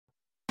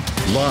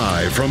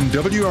Live from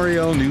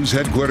WRAL News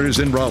headquarters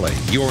in Raleigh,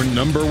 your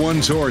number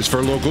one source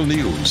for local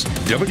news.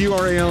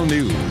 WRAL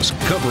News,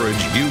 coverage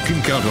you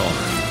can count on.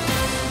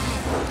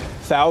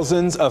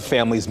 Thousands of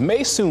families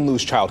may soon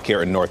lose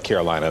childcare in North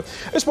Carolina.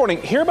 This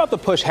morning, hear about the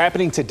push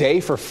happening today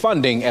for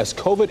funding as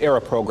COVID-era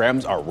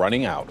programs are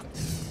running out.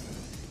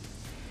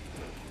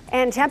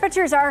 And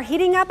temperatures are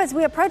heating up as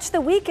we approach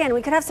the weekend.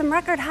 We could have some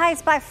record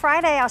highs by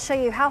Friday. I'll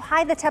show you how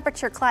high the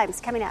temperature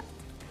climbs coming up.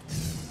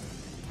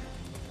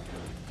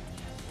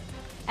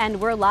 And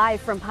we're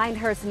live from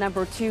Pinehurst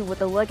 #2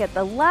 with a look at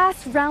the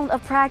last round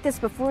of practice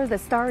before the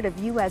start of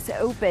U.S.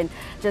 Open.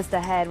 Just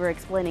ahead, we're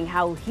explaining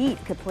how heat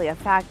could play a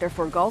factor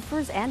for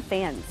golfers and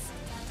fans.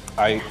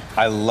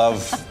 I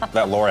love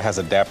that Laura has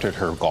adapted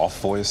her golf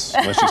voice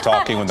when she's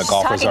talking when the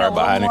golfers are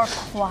behind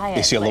her.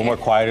 You see a little more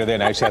quieter there,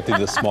 and I actually have to do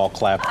the small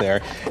clap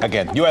there.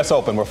 Again, U.S.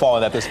 Open, we're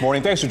following that this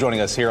morning. Thanks for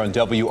joining us here on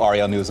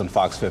WRAL News on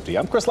Fox 50.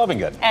 I'm Chris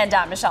Lovingood. And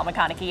I'm Michelle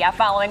McConaughey. Yeah,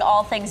 following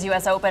all things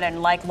U.S. Open,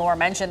 and like Laura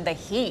mentioned, the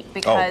heat,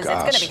 because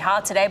it's going to be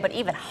hot today, but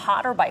even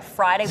hotter by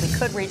Friday. We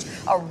could reach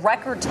a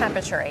record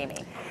temperature,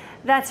 Amy.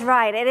 That's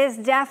right. It is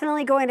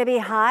definitely going to be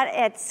hot.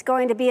 It's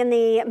going to be in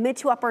the mid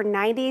to upper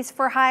 90s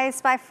for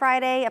highs by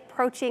Friday,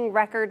 approaching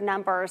record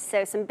numbers.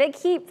 So some big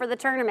heat for the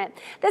tournament.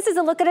 This is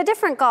a look at a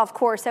different golf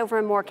course over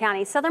in Moore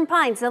County. Southern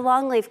Pines, the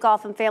Longleaf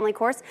Golf and Family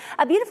Course.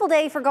 A beautiful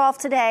day for golf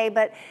today,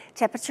 but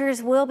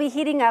temperatures will be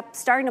heating up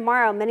starting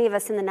tomorrow, many of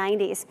us in the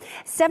 90s.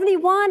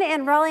 71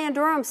 in Raleigh and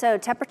Durham, so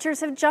temperatures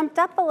have jumped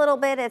up a little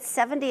bit. It's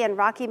 70 in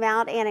Rocky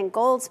Mount and in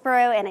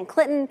Goldsboro and in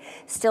Clinton,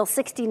 still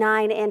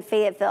 69 in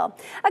Fayetteville.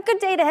 A good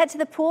day to head to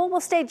the pool. Will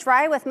stay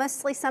dry with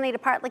mostly sunny to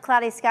partly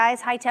cloudy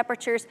skies. High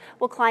temperatures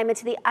will climb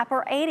into the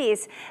upper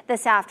 80s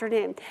this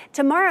afternoon.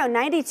 Tomorrow,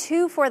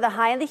 92 for the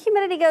high, and the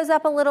humidity goes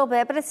up a little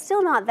bit, but it's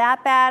still not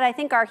that bad. I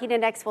think our heat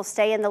index will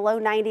stay in the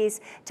low 90s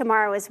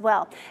tomorrow as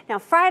well. Now,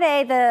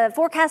 Friday, the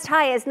forecast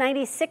high is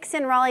 96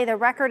 in Raleigh. The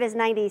record is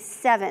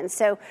 97,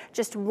 so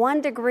just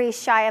 1 degree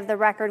shy of the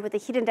record with the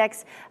heat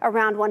index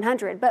around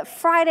 100. But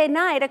Friday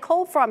night, a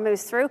cold front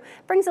moves through,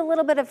 brings a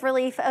little bit of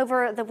relief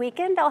over the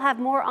weekend. I'll have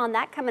more on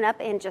that coming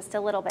up in just a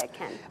little bit,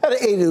 Ken. At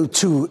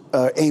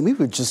 8:02, Amy,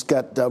 we just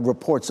got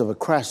reports of a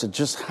crash that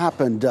just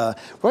happened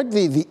right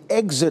the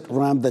exit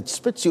ramp that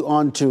spits you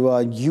onto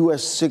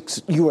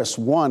US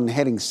 1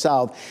 heading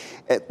south.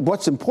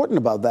 What's important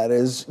about that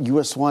is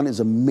US 1 is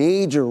a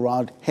major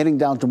route heading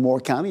down to Moore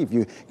County if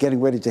you're getting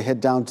ready to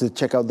head down to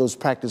check out those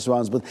practice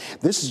rounds. But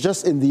this is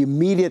just in the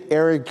immediate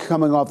area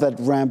coming off that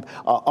ramp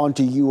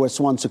onto US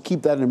 1. So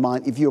keep that in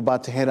mind if you're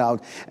about to head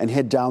out and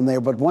head down there.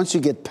 But once you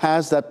get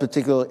past that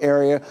particular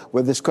area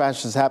where this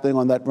crash is happening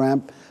on that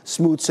ramp,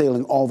 smooth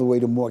sailing all the way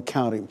to Moore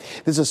County.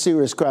 There's a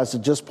serious crash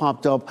that just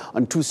popped up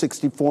on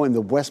 264 in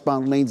the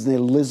westbound lanes near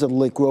Lizard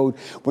Lake Road.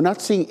 We're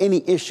not seeing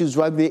any issues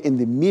right there in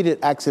the immediate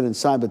accident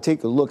sign, but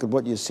take a look at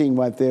what you're seeing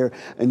right there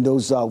in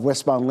those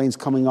westbound lanes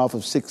coming off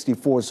of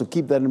 64. So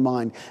keep that in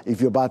mind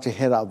if you're about to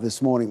head out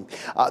this morning.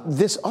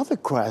 This other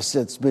crash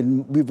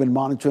we've been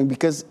monitoring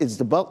because it's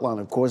the Beltline,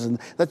 of course, and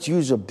that's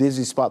usually a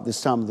busy spot this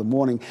time of the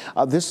morning.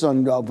 This is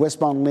on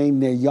westbound lane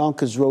near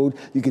Yonkers Road.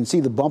 You can see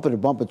the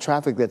bumper-to-bumper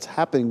traffic that's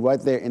happening right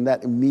there in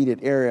that immediate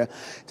area.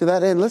 To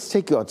that end, let's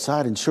take you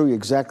outside and show you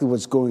exactly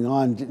what's going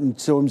on in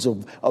terms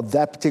of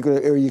that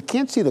particular area. You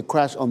can't see the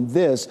crash on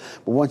this,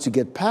 but once you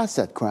get past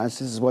that crash,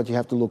 this is what you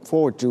have to look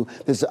forward to.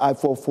 This is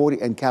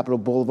I-440 and Capitol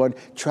Boulevard.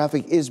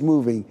 Traffic is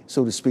moving,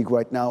 so to speak,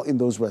 right now in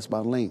those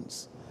westbound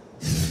lanes.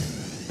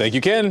 Thank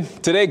you, Ken.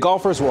 Today,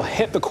 golfers will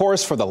hit the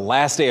course for the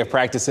last day of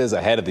practices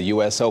ahead of the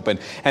U.S. Open.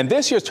 And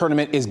this year's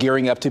tournament is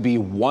gearing up to be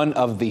one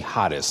of the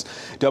hottest.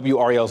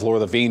 WRAL's Laura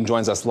Levine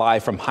joins us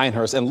live from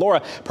Pinehurst. And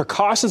Laura,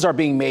 precautions are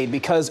being made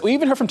because we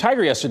even heard from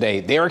Tiger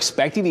yesterday. They're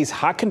expecting these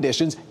hot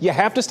conditions. You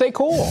have to stay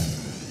cool.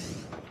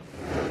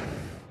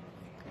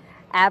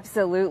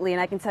 Absolutely. And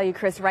I can tell you,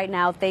 Chris, right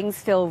now things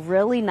feel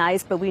really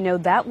nice, but we know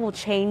that will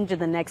change in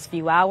the next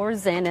few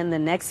hours and in the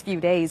next few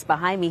days.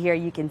 Behind me here,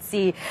 you can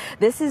see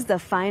this is the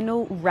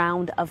final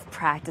round of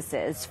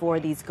practices for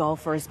these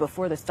golfers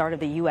before the start of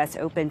the U.S.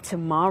 Open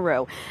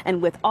tomorrow. And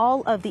with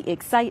all of the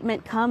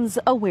excitement comes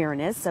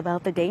awareness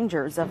about the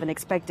dangers of an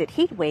expected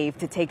heat wave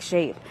to take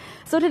shape.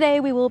 So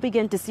today we will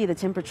begin to see the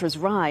temperatures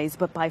rise,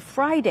 but by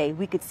Friday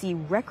we could see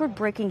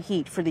record-breaking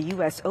heat for the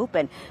U.S.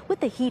 Open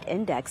with the heat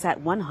index at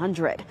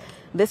 100.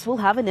 This will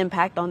have an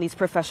impact on these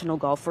professional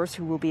golfers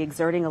who will be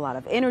exerting a lot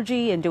of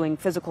energy and doing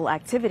physical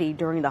activity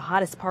during the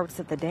hottest parts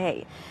of the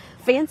day.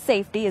 Fan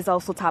safety is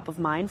also top of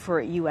mind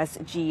for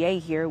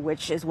USGA here,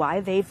 which is why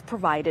they've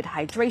provided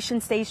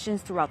hydration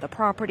stations throughout the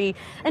property,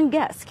 and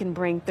guests can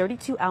bring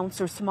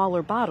 32-ounce or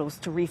smaller bottles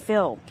to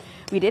refill.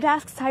 We did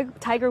ask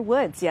Tiger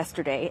Woods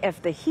yesterday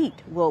if the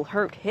heat will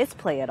hurt his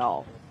play at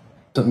all.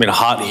 I mean,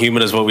 hot and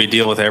humid is what we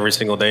deal with every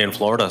single day in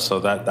Florida, so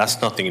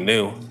that's nothing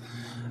new.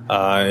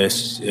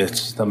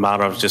 It's the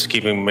amount of just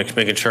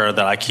making sure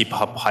that I keep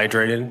up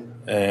hydrated,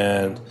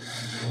 and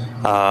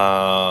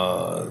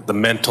the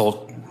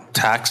mental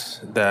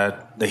tax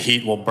that the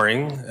heat will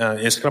bring.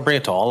 It's going to bring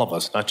it to all of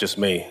us, not just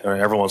me.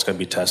 Everyone's going to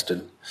be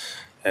tested,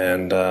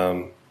 and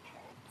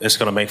it's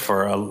going to make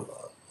for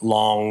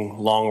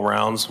long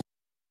rounds.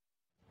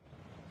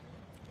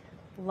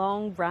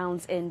 Long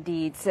rounds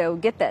indeed. So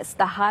get this,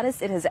 the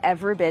hottest it has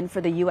ever been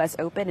for the U.S.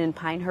 Open in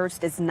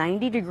Pinehurst is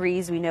 90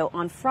 degrees. We know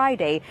on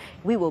Friday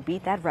we will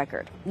beat that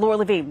record. Laura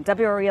Levine,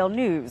 WRAL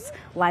News,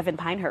 live in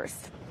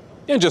Pinehurst.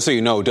 And just so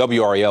you know,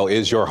 WRAL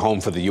is your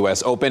home for the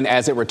U.S. Open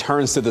as it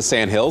returns to the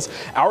Sandhills.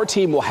 Our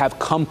team will have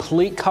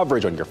complete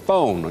coverage on your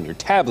phone, on your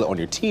tablet, on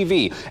your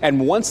TV. And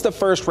once the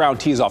first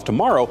round tees off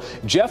tomorrow,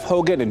 Jeff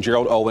Hogan and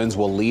Gerald Owens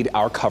will lead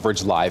our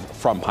coverage live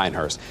from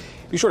Pinehurst.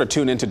 Be sure to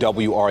tune in to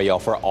WRAL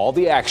for all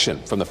the action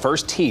from the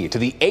first tee to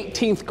the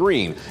 18th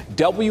green.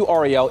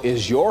 WRAL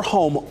is your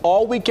home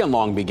all weekend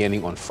long,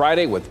 beginning on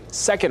Friday with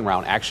second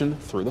round action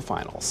through the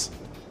finals.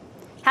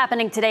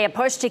 Happening today, a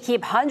push to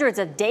keep hundreds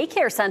of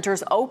daycare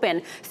centers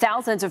open.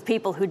 Thousands of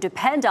people who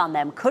depend on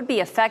them could be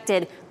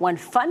affected when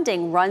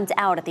funding runs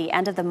out at the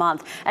end of the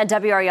month. And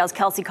WRAL's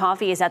Kelsey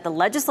Coffey is at the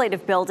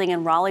Legislative Building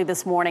in Raleigh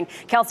this morning.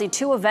 Kelsey,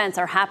 2 events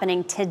are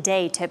happening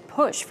today to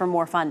push for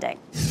more funding.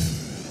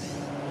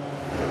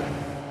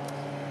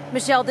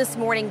 Michelle, this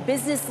morning,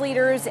 business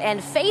leaders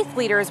and faith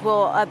leaders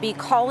will be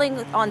calling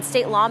on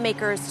state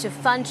lawmakers to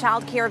fund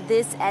child care.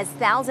 This as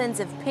thousands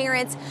of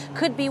parents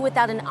could be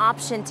without an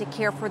option to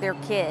care for their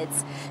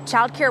kids.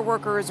 Child care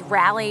workers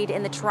rallied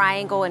in the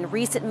Triangle in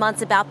recent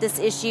months about this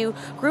issue.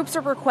 Groups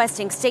are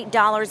requesting state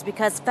dollars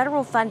because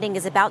federal funding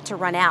is about to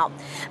run out.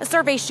 A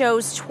survey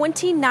shows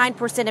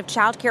 29% of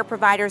child care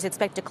providers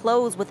expect to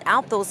close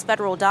without those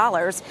federal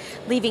dollars,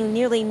 leaving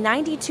nearly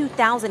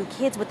 92,000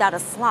 kids without a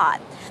slot.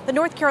 The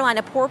North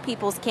Carolina Poor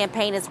People's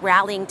Campaign is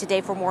rallying today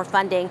for more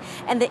funding,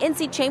 and the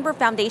NC Chamber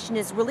Foundation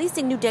is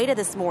releasing new data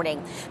this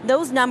morning.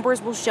 Those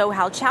numbers will show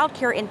how child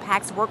care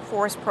impacts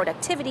workforce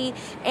productivity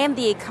and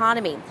the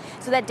economy.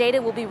 So that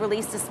data will be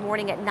released this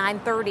morning at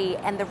 9:30,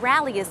 and the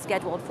rally is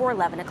scheduled for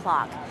 11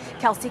 o'clock.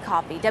 Kelsey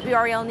Coffey,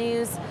 WRAL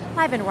News,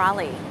 live in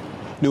Raleigh.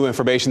 New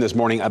information this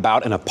morning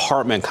about an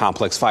apartment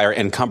complex fire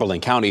in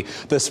Cumberland County.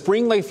 The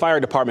Spring Lake Fire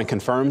Department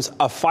confirms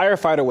a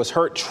firefighter was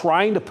hurt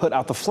trying to put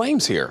out the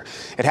flames here.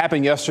 It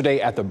happened yesterday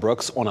at the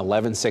Brooks on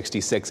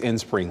 1166 in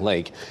Spring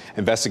Lake.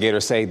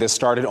 Investigators say this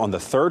started on the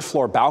 3rd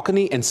floor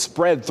balcony and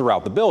spread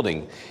throughout the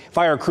building.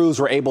 Fire crews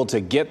were able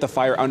to get the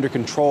fire under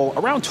control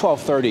around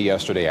 12:30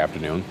 yesterday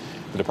afternoon.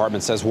 The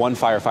department says one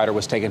firefighter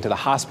was taken to the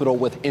hospital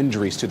with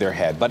injuries to their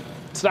head, but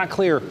it's not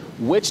clear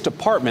which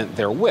department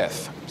they're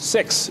with.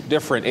 6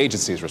 different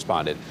agencies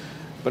responded,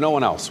 but no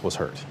one else was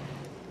hurt.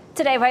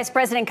 Today, Vice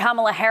President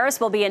Kamala Harris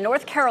will be in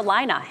North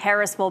Carolina.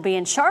 Harris will be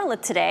in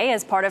Charlotte today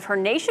as part of her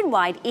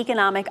nationwide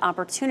economic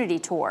opportunity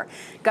tour.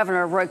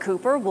 Governor Roy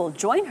Cooper will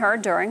join her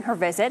during her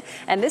visit,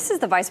 and this is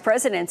the vice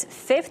president's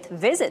 5th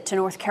visit to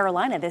North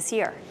Carolina this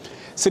year.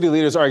 City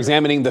leaders are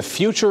examining the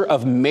future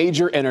of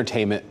major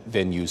entertainment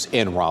venues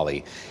in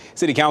Raleigh.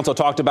 City Council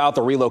talked about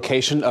the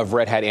relocation of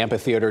Red Hat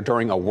Amphitheater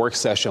during a work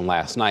session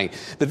last night.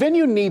 The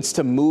venue needs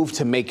to move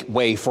to make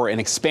way for an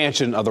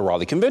expansion of the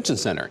Raleigh Convention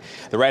Center.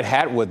 The Red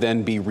Hat would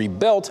then be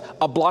rebuilt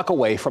a block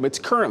away from its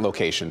current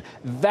location.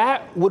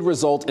 That would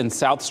result in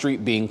South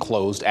Street being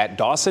closed at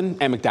Dawson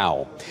and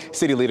McDowell.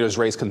 City leaders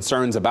raised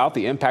concerns about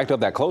the impact of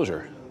that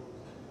closure.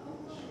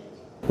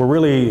 We're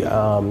really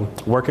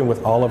working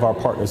with all of our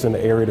partners in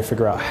the area to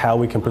figure out how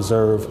we can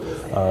preserve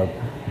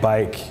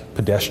bike,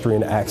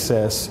 pedestrian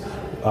access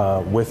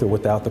with or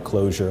without the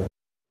closure.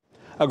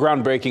 A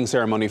groundbreaking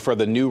ceremony for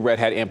the new Red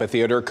Hat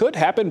Amphitheater could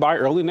happen by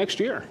early next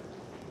year.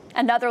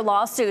 Another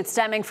lawsuit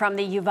stemming from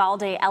the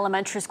Uvalde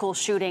Elementary School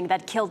shooting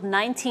that killed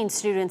 19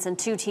 students and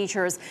 2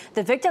 teachers.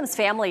 The victims'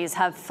 families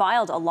have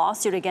filed a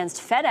lawsuit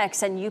against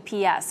FedEx and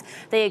UPS.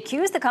 They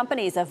accuse the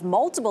companies of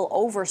multiple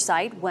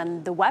oversight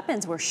when the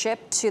weapons were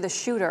shipped to the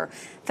shooter.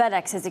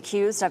 FedEx is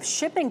accused of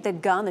shipping the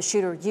gun the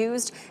shooter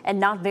used and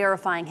not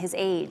verifying his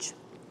age.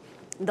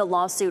 The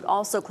lawsuit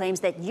also claims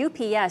that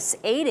UPS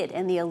aided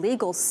in the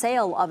illegal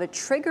sale of a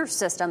trigger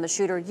system the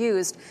shooter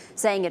used,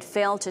 saying it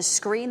failed to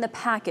screen the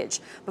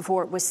package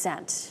before it was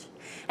sent.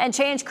 And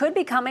change could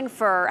be coming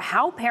for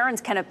how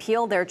parents can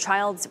appeal their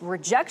child's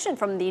rejection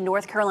from the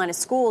North Carolina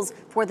schools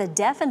for the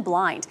deaf and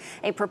blind.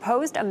 A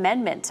proposed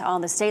amendment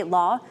on the state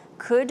law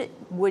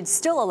would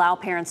still allow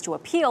parents to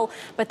appeal,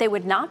 but they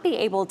would not be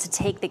able to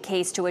take the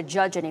case to a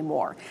judge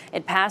anymore.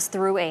 It passed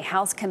through a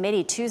House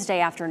committee Tuesday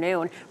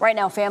afternoon. Right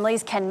now,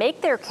 families can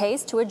make their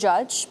case to a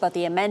judge, but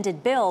the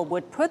amended bill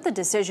would put the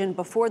decision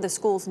before the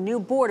school's new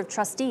board of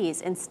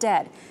trustees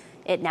instead.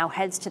 It now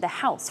heads to the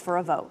House for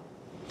a vote.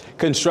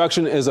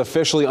 Construction is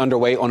officially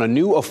underway on a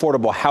new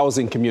affordable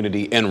housing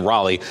community in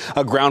Raleigh.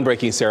 A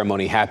groundbreaking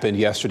ceremony happened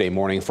yesterday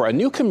morning for a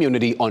new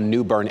community on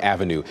New Bern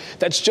Avenue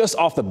that's just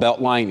off the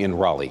Beltline in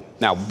Raleigh.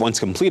 Now, once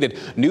completed,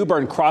 New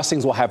Bern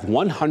Crossings will have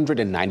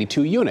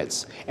 192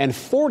 units, and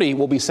 40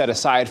 will be set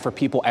aside for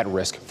people at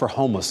risk for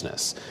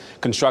homelessness.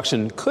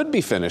 Construction could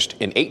be finished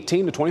in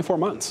 18 to 24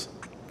 months.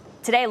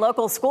 Today,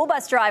 local school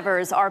bus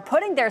drivers are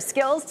putting their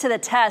skills to the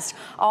test,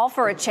 all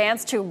for a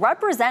chance to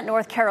represent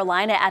North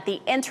Carolina at the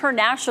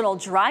International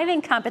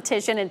Driving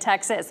Competition in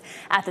Texas.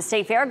 At the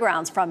state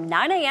fairgrounds from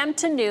 9 a.m.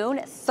 to noon,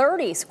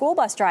 30 school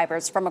bus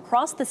drivers from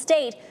across the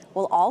state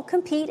will all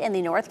compete in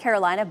the North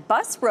Carolina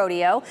Bus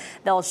Rodeo.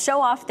 They'll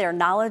show off their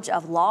knowledge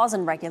of laws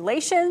and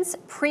regulations,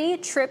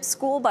 pre-trip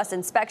school bus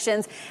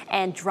inspections,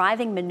 and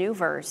driving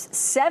maneuvers.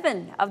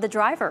 7 of the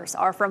drivers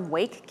are from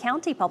Wake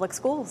County Public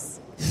Schools.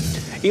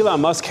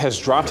 Elon Musk has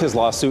dropped his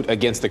lawsuit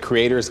against the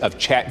creators of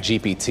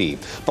ChatGPT.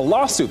 The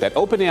lawsuit that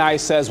OpenAI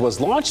says was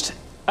launched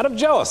out of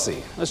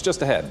jealousy. That's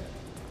just ahead.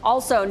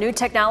 Also, new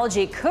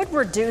technology could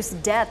reduce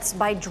deaths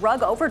by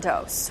drug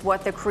overdose.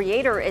 What the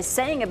creator is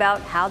saying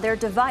about how their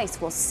device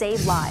will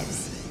save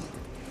lives.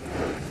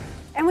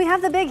 And we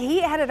have the big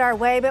heat headed our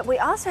way, but we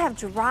also have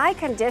dry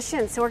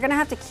conditions, so we're going to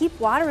have to keep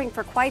watering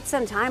for quite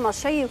some time. I'll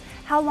show you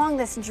how long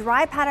this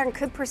dry pattern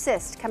could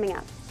persist coming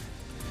up.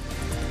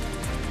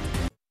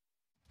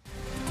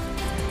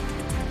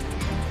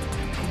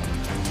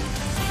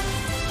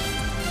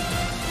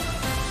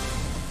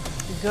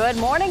 Good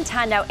morning,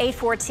 time now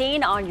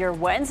 8:14 on your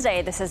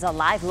Wednesday. This is a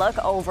live look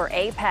over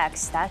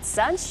Apex. That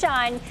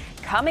sunshine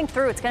coming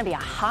through. It's going to be a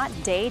hot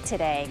day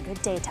today.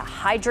 Good day to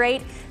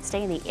hydrate.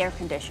 Stay in the air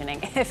conditioning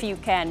if you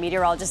can.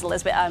 Meteorologist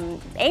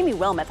Amy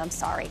Wilmoth, I'm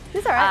sorry.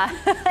 It's all right.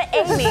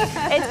 Amy,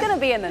 it's going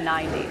to be in the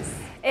 90s.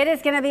 It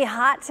is going to be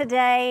hot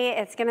today.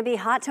 It's going to be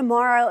hot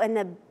tomorrow, and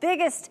the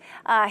biggest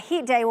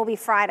heat day will be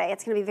Friday.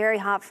 It's going to be very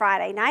hot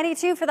Friday.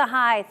 92 for the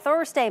high.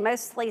 Thursday,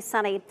 mostly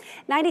sunny.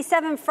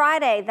 97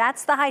 Friday.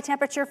 That's the high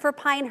temperature for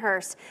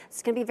Pinehurst.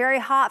 It's going to be very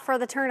hot for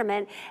the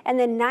tournament. And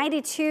then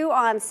 92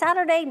 on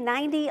Saturday,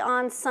 90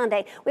 on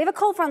Sunday. We have a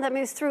cold front that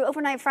moves through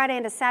overnight Friday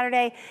into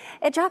Saturday.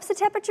 It drops the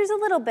temperatures a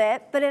little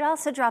bit, but it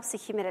also drops the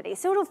humidity,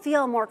 so it'll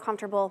feel more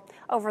comfortable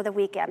over the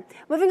weekend.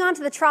 Moving on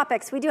to the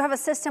tropics, we do have a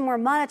system we're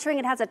monitoring.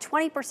 It has a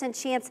 20%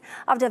 chance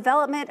of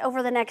development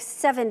over the next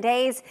 7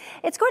 days.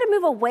 It's going to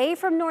move away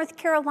from North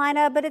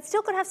Carolina, but it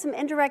still could have some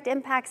indirect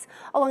impacts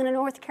along the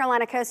North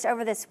Carolina coast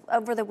over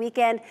the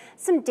weekend.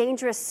 Some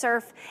dangerous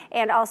surf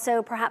and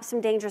also perhaps some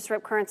dangerous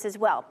rip currents as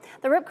well.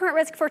 The rip current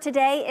risk for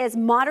today is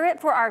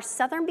moderate for our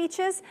southern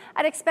beaches.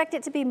 I'd expect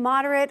it to be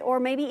moderate or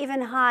maybe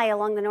even high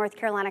along the North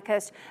Carolina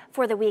coast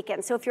for the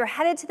weekend. So if you're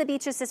headed to the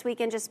beaches this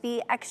weekend, just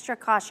be extra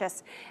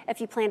cautious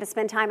if you plan to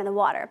spend time in the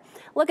water.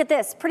 Look at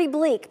this, pretty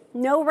bleak.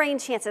 No rain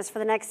chances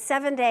for the next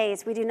 7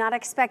 days. We do not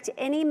expect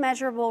any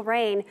measurable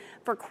rain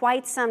for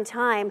quite some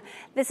time.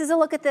 This is a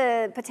look at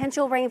the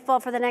potential rainfall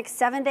for the next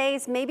 7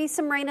 days. Maybe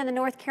some rain in the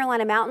North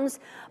Carolina mountains,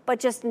 but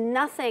just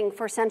nothing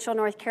for central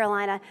North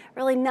Carolina.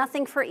 Really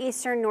nothing for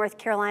eastern North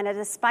Carolina,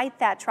 despite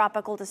that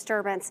tropical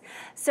disturbance.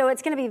 So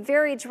it's going to be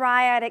very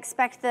dry. I'd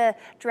expect the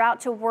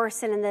drought to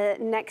worsen in the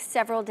next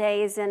several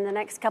days and the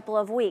next couple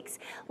of weeks.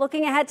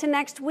 Looking ahead to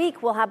next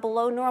week, we'll have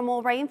below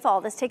normal rainfall.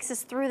 This takes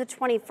us through the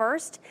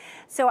 21st.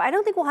 So I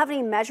don't think we'll have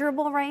any measurable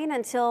rain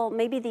until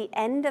maybe the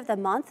end of the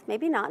month,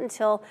 maybe not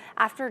until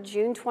after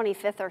June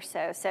 25th or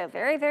so. So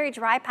very, very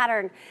dry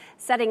pattern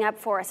setting up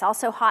for us.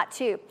 Also hot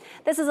too.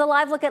 This is a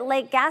live look at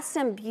Lake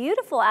Gaston.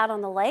 Beautiful out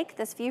on the lake.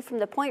 This view from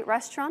the Point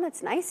Restaurant.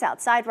 It's nice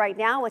outside right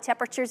now with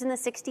temperatures in the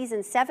 60s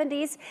and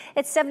 70s.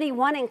 It's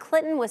 71 in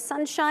Clinton with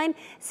sunshine,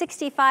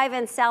 65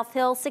 in South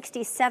Hill,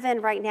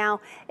 67 right now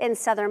in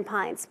Southern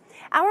Pines.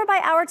 Hour by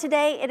hour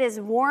today, it is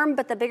warm,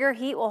 but the bigger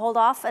heat will hold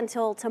off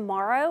until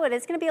tomorrow. It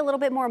is going to be a little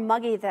bit more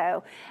muggy,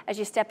 though, as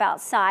you step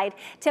outside.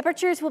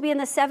 Temperatures will be in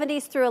the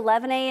 70s through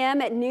 11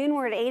 a.m. At noon,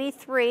 we're at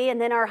 83,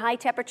 and then our high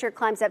temperature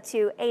climbs up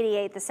to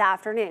 88 this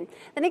afternoon.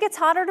 Then it gets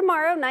hotter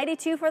tomorrow,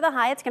 92 for the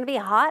high. It's going to be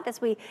hot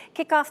as we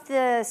kick off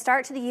the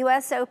start to the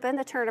U.S. Open,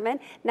 the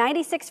tournament.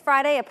 96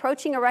 Friday,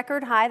 approaching a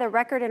record high, the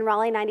record in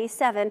Raleigh,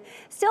 97.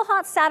 Still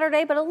hot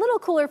Saturday, but a little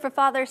cooler for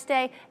Father's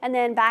Day, and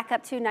then back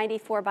up to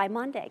 94 by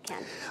Monday,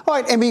 Ken. All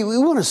right, Amy, we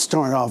want to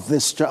start off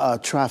this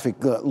traffic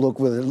look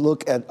with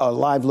a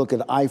live look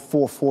at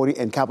I-440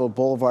 and Capitol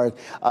Boulevard.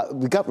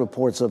 We got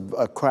reports of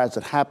a crash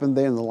that happened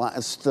there in the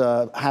last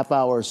half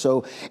hour or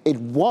so. It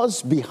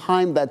was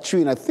behind that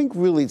tree, and I think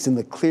really it's in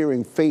the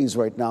clearing phase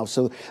right now.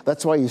 So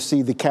that's why you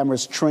see the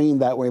cameras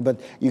trained that way. But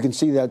you can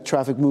see that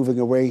traffic moving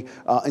away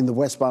in the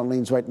westbound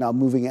lanes right now,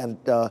 moving at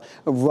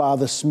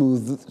rather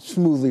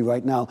smoothly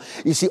right now.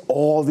 You see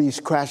all these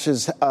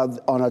crashes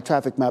on our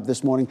traffic map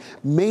this morning,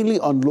 mainly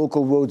on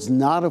local roads,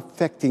 not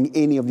affecting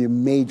any of your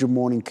major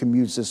morning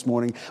commutes this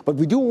morning. But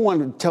we do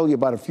want to tell you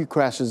about a few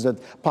crashes that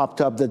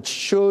popped up that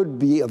should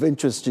be of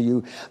interest to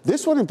you.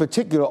 This one in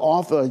particular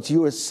off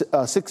US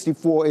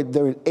 64,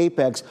 there in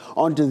Apex,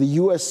 onto the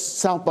US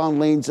southbound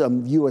lanes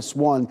of US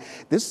 1.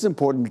 This is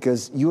important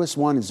because US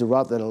 1 is the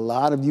route that a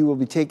lot of you will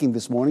be taking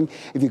this morning.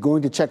 If you're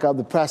going to check out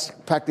the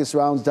practice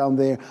rounds down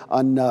there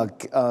on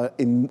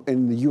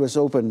in the US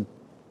Open,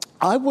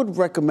 I would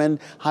recommend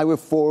Highway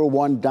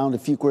 401 down to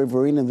Fuquay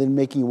Arena and then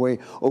making your way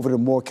over to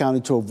Moore County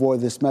to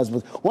avoid this mess.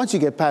 But once you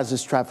get past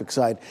this traffic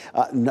side,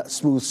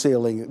 smooth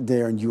sailing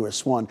there in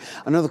US 1.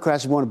 Another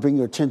crash I want to bring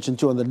your attention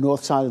to on the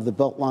north side of the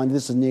Beltline.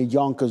 This is near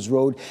Yonkers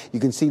Road. You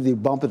can see the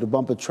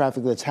bumper-to-bumper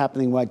traffic that's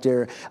happening right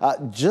there.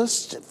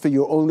 Just for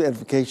your own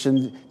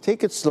edification,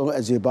 take it slow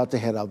as you're about to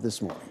head out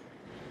this morning.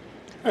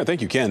 All right,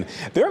 thank you, Ken.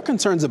 There are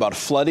concerns about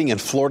flooding in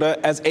Florida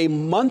as a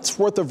month's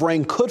worth of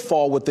rain could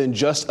fall within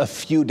just a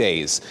few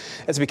days.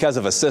 It's because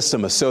of a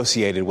system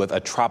associated with a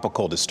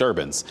tropical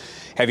disturbance.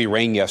 Heavy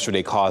rain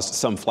yesterday caused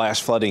some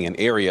flash flooding in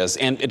areas,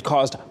 and it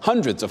caused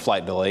hundreds of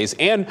flight delays,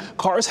 and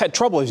cars had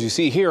trouble, as you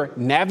see here,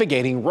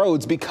 navigating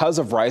roads because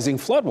of rising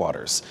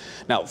floodwaters.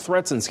 Now,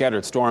 threats and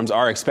scattered storms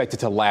are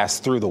expected to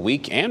last through the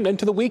week and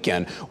into the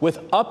weekend, with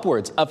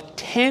upwards of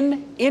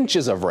 10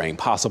 inches of rain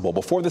possible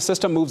before the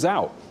system moves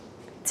out.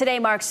 Today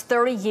marks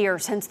 30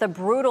 years since the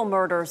brutal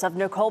murders of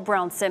Nicole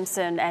Brown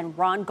Simpson and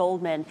Ron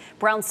Goldman.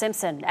 Brown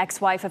Simpson,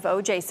 ex-wife of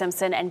O.J.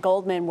 Simpson, and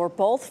Goldman were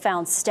both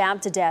found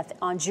stabbed to death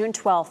on June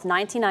 12,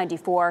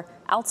 1994,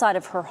 outside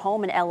of her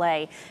home in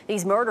L.A.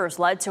 These murders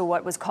led to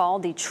what was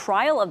called the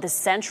trial of the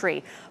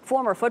century.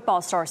 Former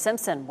football star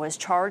Simpson was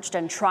charged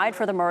and tried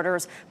for the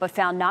murders, but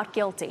found not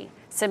guilty.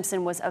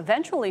 Simpson was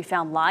eventually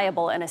found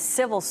liable in a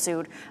civil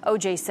suit.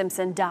 O.J.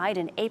 Simpson died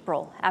in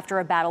April after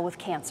a battle with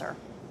cancer.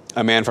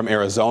 A man from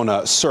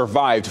Arizona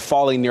survived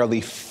falling nearly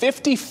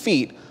 50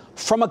 feet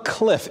from a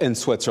cliff in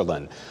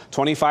Switzerland.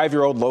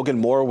 25-year-old Logan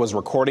Moore was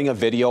recording a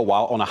video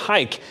while on a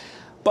hike,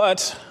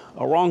 but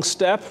a wrong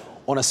step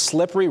on a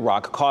slippery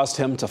rock caused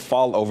him to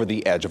fall over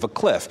the edge of a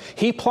cliff.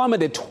 He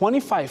plummeted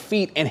 25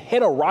 feet and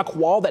hit a rock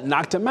wall that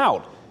knocked him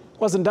out.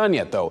 Wasn't done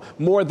yet, though.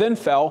 Moore then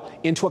fell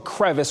into a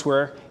crevice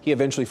where he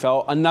eventually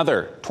fell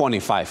another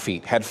 25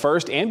 feet head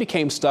first and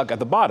became stuck at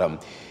the bottom.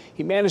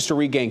 He managed to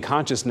regain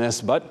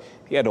consciousness, but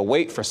he had to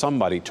wait for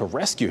somebody to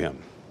rescue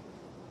him.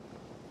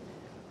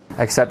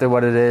 I accepted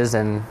what it is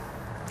and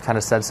kind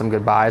of said some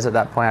goodbyes at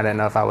that point. I didn't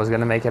know if I was going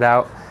to make it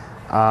out.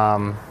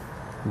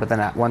 But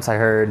then once I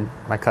heard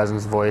my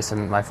cousin's voice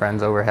and my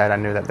friends overhead, I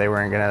knew that they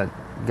weren't going to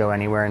go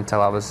anywhere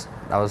until I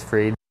was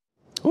freed.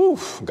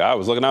 Oof, God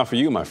was looking out for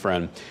you, my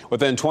friend.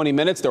 Within 20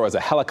 minutes, there was a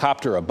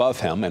helicopter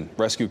above him, and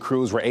rescue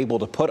crews were able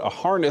to put a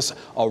harness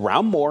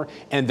around Moore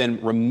and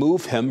then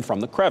remove him from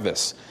the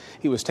crevice.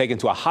 He was taken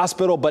to a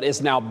hospital, but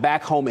is now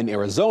back home in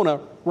Arizona,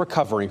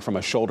 recovering from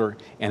a shoulder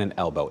and an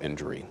elbow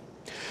injury.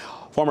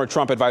 Former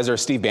Trump advisor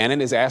Steve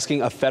Bannon is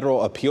asking a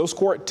federal appeals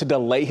court to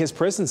delay his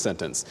prison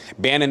sentence.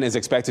 Bannon is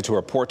expected to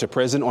report to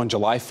prison on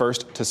July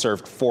 1st to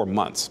serve 4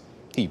 months.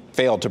 He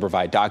failed to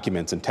provide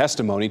documents and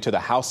testimony to the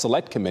House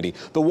Select Committee,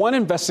 the one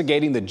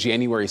investigating the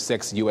January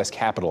 6th U.S.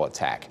 Capitol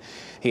attack.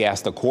 He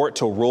asked the court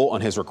to rule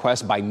on his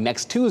request by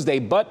next Tuesday,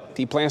 but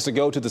he plans to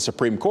go to the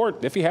Supreme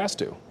Court if he has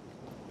to.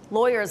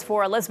 Lawyers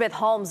for Elizabeth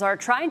Holmes are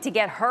trying to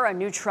get her a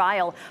new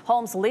trial.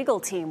 Holmes' legal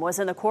team was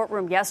in the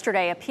courtroom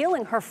yesterday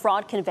appealing her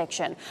fraud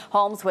conviction.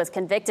 Holmes was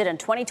convicted in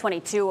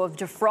 2022 of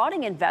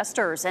defrauding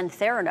investors in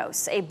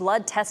Theranos, a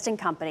blood testing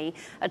company.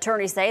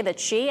 Attorneys say that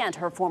she and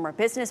her former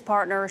business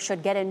partner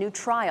should get a new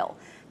trial.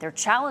 They're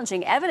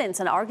challenging evidence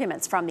and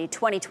arguments from the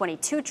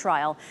 2022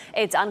 trial.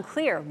 It's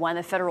unclear when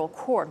the federal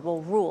court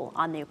will rule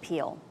on the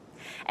appeal.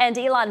 And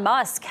Elon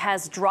Musk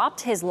has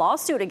dropped his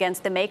lawsuit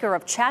against the maker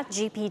of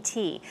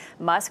ChatGPT.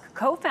 Musk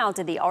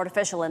co-founded the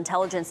artificial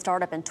intelligence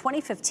startup in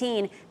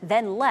 2015,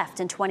 then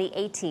left in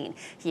 2018.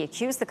 He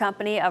accused the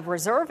company of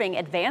reserving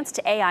advanced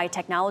AI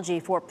technology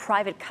for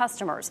private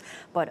customers.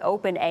 But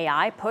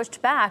OpenAI pushed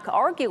back,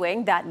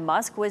 arguing that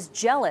Musk was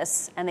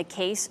jealous and the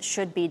case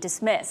should be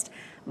dismissed.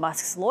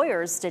 Musk's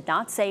lawyers did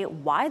not say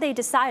why they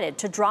decided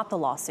to drop the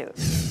lawsuit.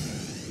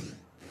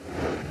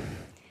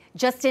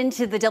 Just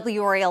into the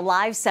WRAL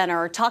Live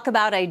Center, talk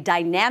about a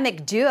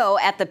dynamic duo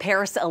at the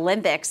Paris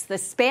Olympics. The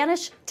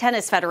Spanish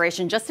Tennis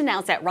Federation just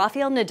announced that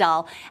Rafael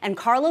Nadal and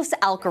Carlos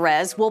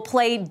Alcaraz will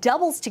play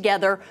doubles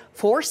together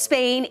for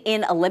Spain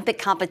in Olympic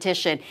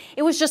competition.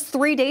 It was just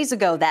 3 days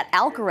ago that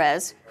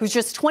Alcaraz, who's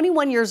just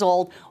 21 years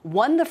old,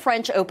 won the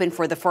French Open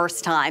for the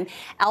first time.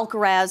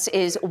 Alcaraz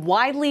is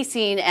widely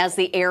seen as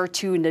the heir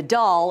to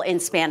Nadal in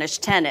Spanish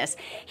tennis.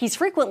 He's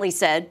frequently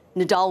said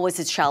Nadal was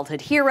his childhood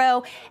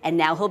hero, and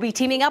now he'll be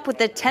teaming up with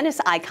the tennis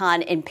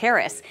icon in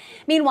Paris.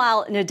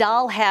 Meanwhile,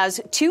 Nadal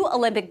has 2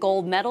 Olympic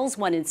gold medals,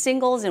 one in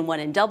singles and one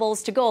in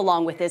doubles, to go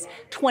along with his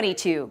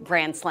 22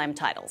 Grand Slam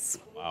titles.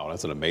 Wow,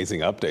 that's an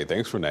amazing update.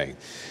 Thanks, Renee.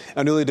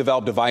 A newly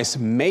developed device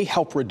may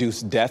help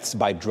reduce deaths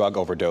by drug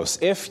overdose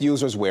if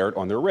users wear it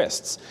on their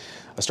wrists.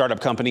 A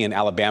startup company in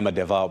Alabama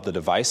developed the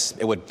device.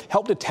 It would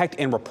help detect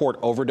and report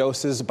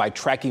overdoses by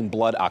tracking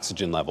blood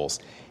oxygen levels.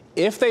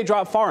 If they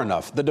drop far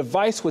enough, the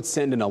device would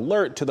send an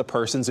alert to the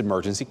person's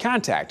emergency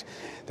contact.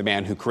 The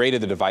man who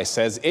created the device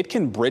says it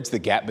can bridge the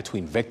gap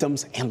between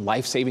victims and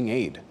life-saving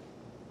aid.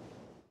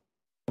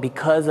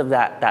 Because of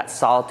that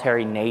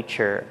solitary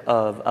nature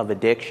of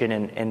addiction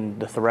and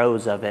the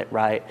throes of it,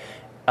 right,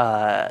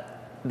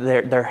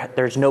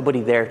 there's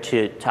nobody there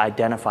to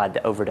identify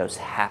the overdose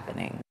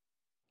happening.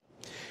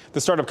 The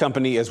startup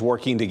company is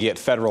working to get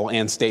federal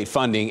and state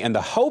funding, and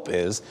the hope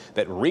is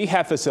that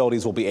rehab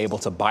facilities will be able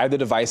to buy the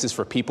devices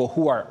for people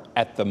who are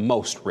at the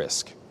most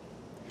risk.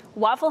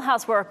 Waffle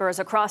House workers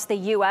across the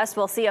U.S.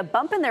 will see a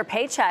bump in their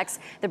paychecks.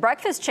 The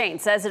breakfast chain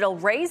says it'll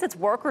raise its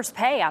workers'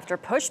 pay after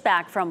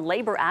pushback from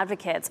labor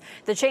advocates.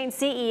 The chain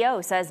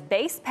CEO says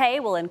base pay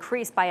will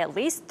increase by at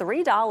least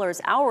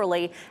 $3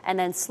 hourly and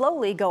then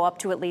slowly go up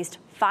to at least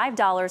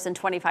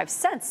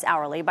 $5.25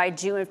 hourly by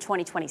June of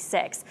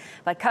 2026.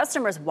 But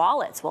customers'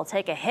 wallets will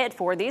take a hit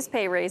for these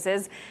pay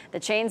raises. The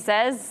chain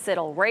says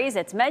it'll raise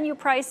its menu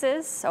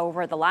prices.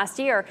 Over the last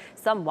year,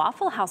 some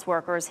Waffle House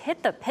workers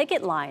hit the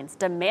picket lines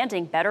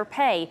demanding better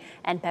pay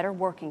and better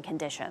working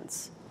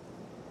conditions.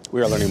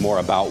 We are learning more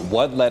about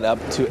what led up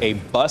to a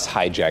bus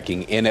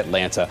hijacking in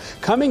Atlanta.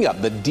 Coming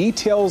up, the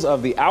details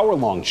of the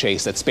hour-long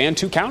chase that spanned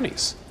 2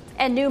 counties.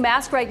 And new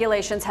mask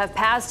regulations have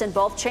passed in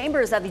both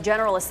chambers of the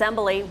General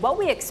Assembly. What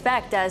we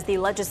expect as the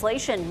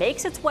legislation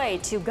makes its way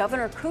to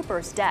Governor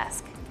Cooper's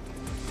desk.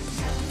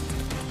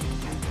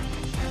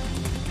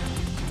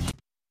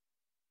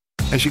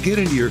 As you get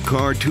into your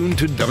car, tune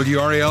to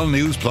WRAL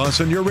News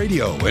Plus on your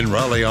radio. In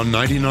Raleigh on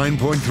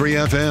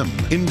 99.3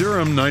 FM. In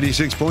Durham,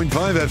 96.5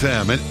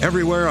 FM. And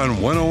everywhere on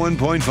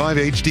 101.5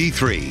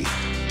 HD3.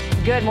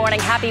 Good morning.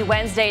 Happy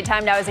Wednesday.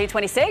 Time now is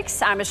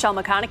 8:26. I'm Michelle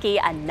McConaughey.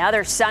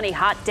 Another sunny,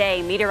 hot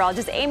day.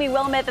 Meteorologist Amy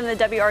Willamette in the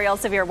WRAL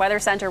Severe Weather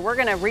Center. We're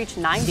going to reach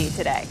 90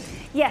 today.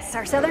 Yes,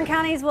 our southern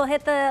counties will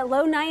hit the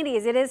low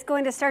 90s. It is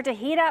going to start to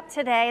heat up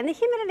today, and the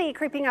humidity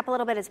creeping up a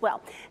little bit as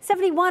well.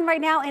 71 right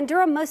now in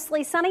Durham,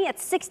 mostly sunny.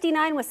 It's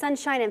 69 with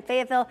sunshine in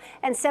Fayetteville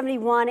and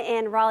 71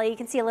 in Raleigh. You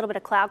can see a little bit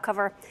of cloud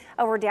cover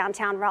over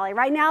downtown Raleigh.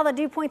 Right now, the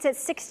dew point's at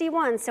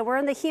 61, so we're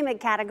in the humid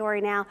category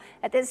now.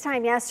 At this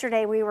time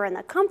yesterday, we were in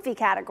the comfy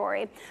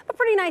category. But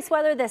pretty nice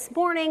weather this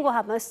morning. We'll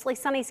have mostly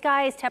sunny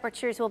skies.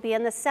 Temperatures will be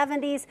in the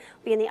 70s,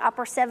 be in the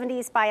upper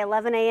 70s by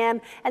 11 a.m.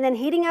 And then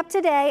heating up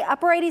today,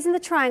 upper 80s in the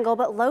Triangle,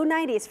 but low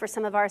 90s for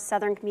some of our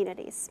southern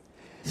communities.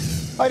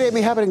 All right,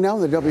 Amy, happening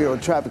now in the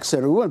WRAL Traffic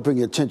Center. We want to bring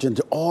your attention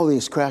to all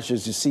these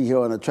crashes you see here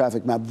on the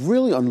traffic map,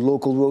 really on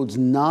local roads,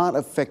 not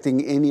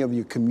affecting any of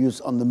your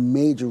commutes on the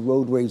major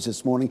roadways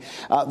this morning.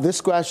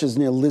 This crash is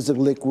near Lizard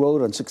Lick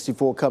Road on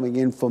 64 coming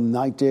in from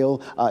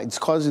Nightdale. It's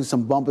causing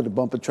some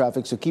bumper-to-bumper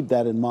traffic, so keep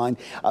that in mind.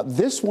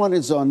 This one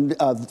is on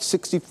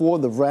 64,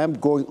 the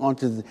ramp going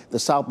onto the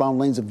southbound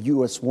lanes of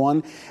US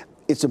 1.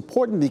 It's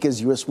important because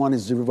US 1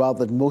 is the route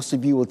that most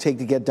of you will take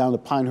to get down to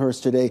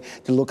Pinehurst today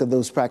to look at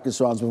those practice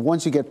rounds. But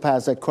once you get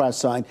past that crash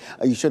sign,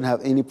 you shouldn't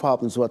have any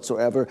problems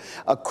whatsoever.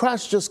 A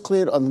crash just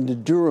cleared on the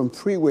Durham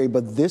Freeway,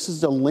 but this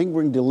is the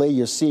lingering delay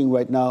you're seeing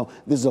right now.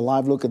 This is a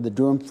live look at the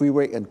Durham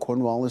Freeway and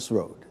Cornwallis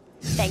Road.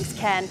 Thanks,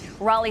 Ken.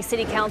 Raleigh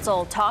City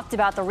Council talked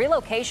about the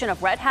relocation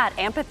of Red Hat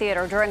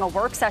Amphitheater during a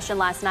work session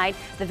last night.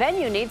 The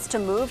venue needs to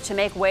move to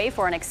make way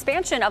for an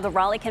expansion of the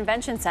Raleigh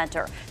Convention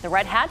Center. The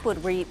Red Hat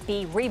would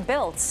be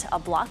rebuilt a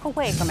block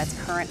away from its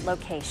current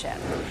location.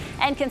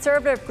 And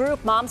conservative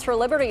group Moms for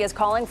Liberty is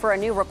calling for a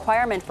new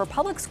requirement for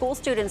public school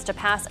students to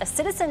pass a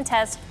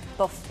citizenship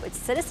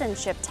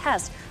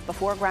test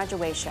before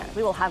graduation.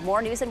 We will have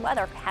more news and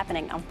weather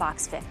happening on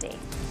Fox 50.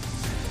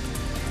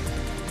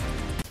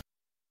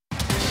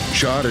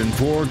 Shot in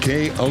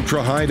 4K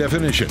ultra high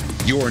definition.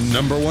 Your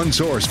 #1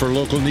 source for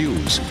local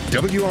news.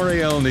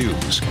 WRAL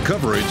News.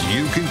 Coverage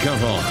you can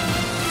count on.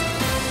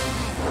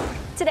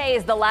 Today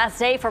is the last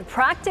day for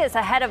practice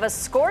ahead of a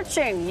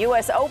scorching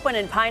U.S. Open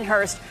in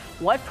Pinehurst.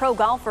 What pro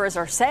golfers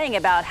are saying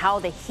about how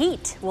the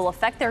heat will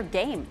affect their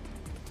game.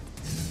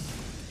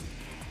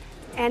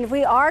 And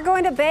we are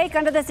going to bake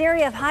under this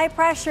area of high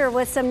pressure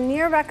with some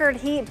near record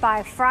heat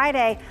by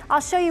Friday. I'll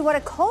show you what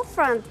a cold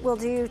front will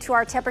do to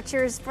our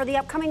temperatures for the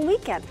upcoming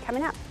weekend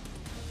coming up.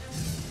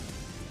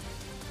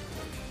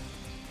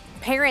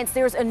 Parents,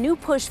 there's a new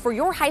push for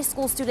your high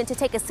school student to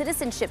take a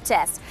citizenship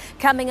test.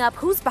 Coming up,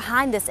 who's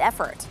behind this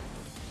effort?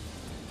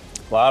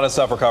 A lot of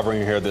stuff we're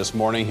covering here this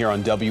morning here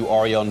on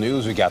WRAL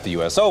News. We've got the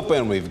U.S.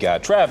 Open, we've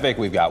got traffic,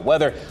 we've got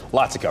weather,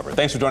 lots to cover.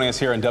 Thanks for joining us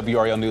here on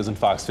WRAL News and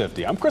Fox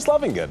 50. I'm Chris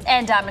Lovingood.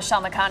 And I'm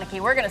Michelle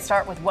McConaughey. We're going to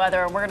start with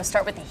weather. We're going to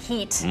start with the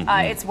heat.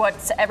 It's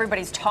what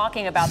everybody's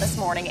talking about this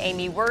morning,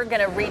 Amy. We're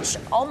going to reach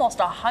almost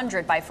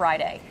 100 by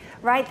Friday.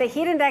 Right, the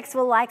heat index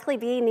will likely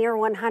be near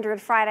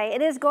 100 Friday.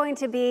 It is going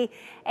to be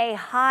a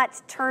hot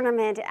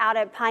tournament out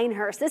at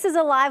Pinehurst. This is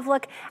a live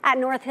look at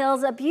North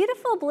Hills, a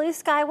beautiful blue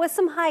sky with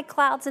some high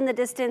clouds in the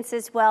distance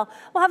as well.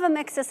 We'll have a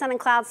mix of sun and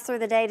clouds through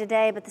the day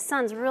today, but the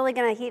sun's really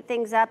going to heat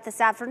things up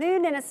this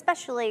afternoon and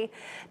especially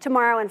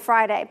tomorrow and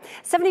Friday.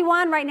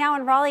 71 right now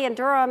in Raleigh and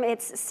Durham.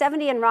 It's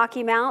 70 in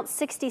Rocky Mount,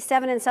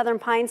 67 in Southern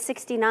Pines,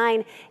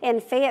 69 in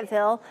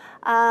Fayetteville.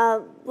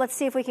 Let's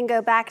see if we can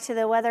go back to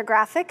the weather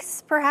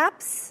graphics,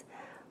 perhaps.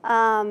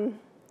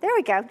 There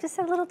we go. Just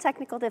a little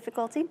technical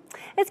difficulty.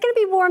 It's going to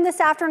be warm this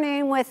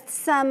afternoon with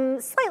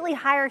some slightly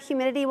higher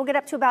humidity. We'll get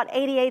up to about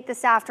 88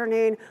 this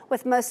afternoon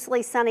with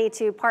mostly sunny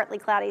to partly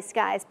cloudy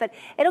skies. But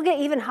it'll get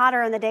even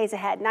hotter in the days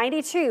ahead.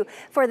 92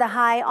 for the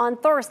high on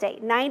Thursday.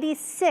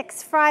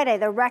 96 Friday.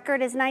 The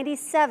record is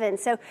 97.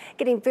 So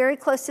getting very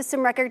close to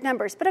some record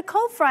numbers. But a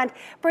cold front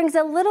brings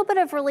a little bit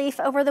of relief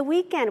over the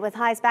weekend with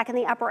highs back in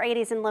the upper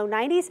 80s and low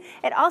 90s.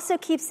 It also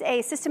keeps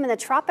a system in the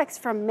tropics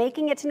from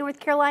making it to North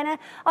Carolina.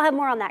 I'll have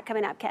more on that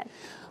coming up, Ken.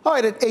 All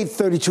right, at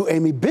 8:32,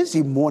 Amy,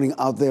 busy morning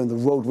out there on the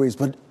roadways,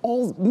 but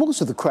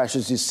most of the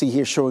crashes you see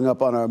here showing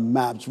up on our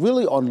maps,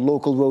 really on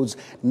local roads,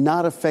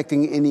 not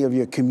affecting any of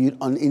your commute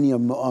on any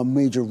of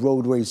major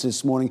roadways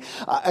this morning.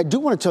 I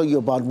do want to tell you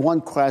about one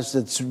crash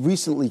that's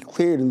recently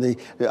cleared in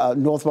the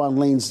northbound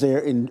lanes there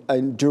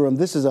in Durham.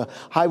 This is a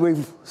Highway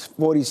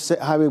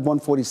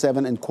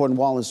 147 and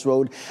Cornwallis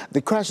Road.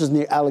 The crash is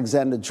near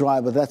Alexander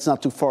Drive, but that's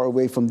not too far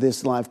away from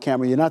this live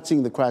camera. You're not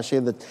seeing the crash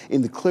here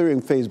in the clearing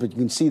phase, but you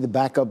can see the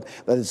backup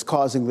that is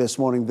causing this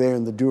morning there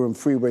in the Durham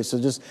freeway. So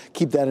just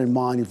keep that in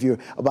mind if you're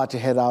about to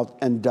head out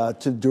and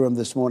to Durham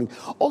this morning.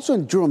 Also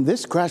in Durham,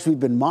 this crash we've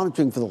been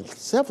monitoring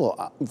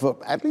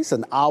for at least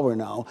an hour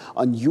now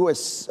on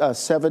US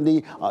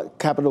 70,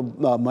 Capital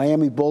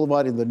Miami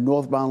Boulevard in the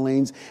northbound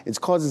lanes. It's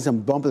causing some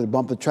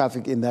bumper-to-bumper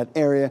traffic in that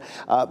area.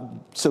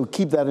 So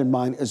keep that in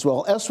mind as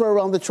well. Elsewhere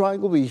around the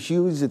triangle, we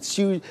use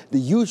the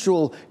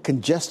usual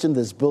congestion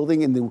that's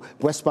building in the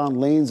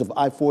westbound lanes of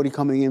I-40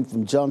 coming in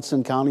from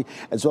Johnson County,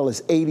 as well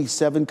as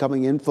 87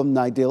 coming in from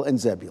Nidale and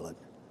Zebulon.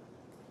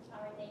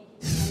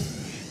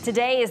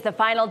 Today is the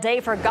final day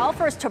for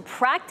golfers to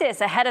practice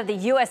ahead of the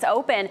U.S.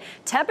 Open.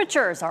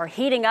 Temperatures are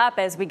heating up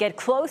as we get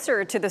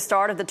closer to the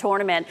start of the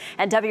tournament.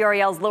 And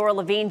WRAL's Laura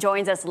Levine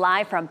joins us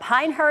live from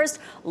Pinehurst.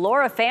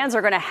 Laura, fans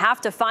are going to have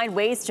to find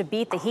ways to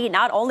beat the heat.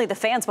 Not only the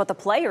fans, but the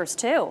players,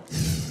 too.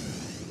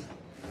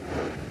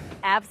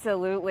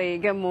 Absolutely.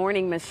 Good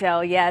morning,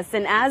 Michelle. Yes,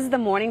 and as the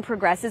morning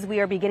progresses, we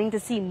are beginning to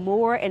see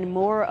more and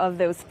more of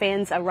those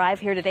fans arrive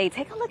here today.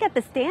 Take a look at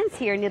the stands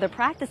here near the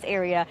practice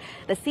area.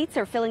 The seats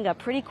are filling up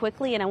pretty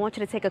quickly, and I want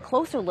you to take a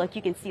closer look.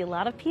 You can see a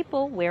lot of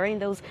people wearing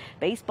those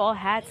baseball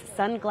hats,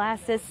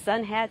 sunglasses,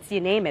 sun hats,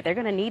 you name it. They're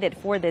going to need it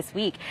for this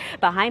week.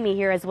 Behind me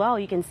here as well,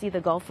 you can see the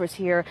golfers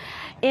here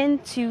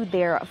into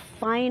their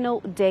final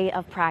day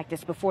of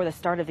practice before the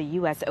start of the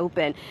U.S.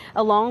 Open.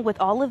 Along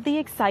with all of the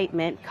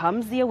excitement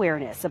comes the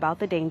awareness about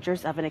the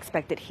dangers of an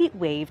expected heat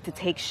wave to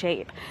take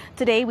shape.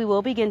 Today, we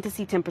will begin to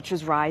see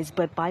temperatures rise,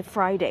 but by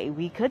Friday,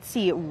 we could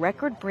see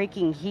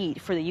record-breaking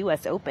heat for the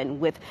U.S.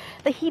 Open with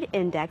the heat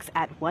index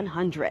at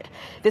 100.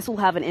 This will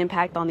have an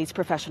impact on these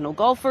professional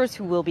golfers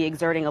who will be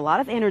exerting a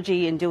lot of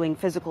energy and doing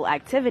physical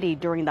activity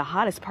during the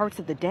hottest parts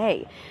of the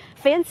day.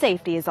 Fan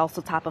safety is also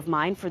top of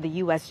mind for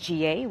the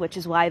USGA, which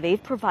is why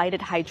they've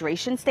provided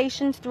hydration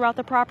stations throughout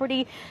the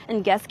property,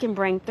 and guests can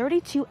bring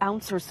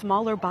 32-ounce or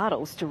smaller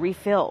bottles to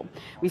refill.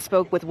 We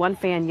spoke with one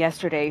fan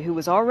yesterday who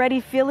was already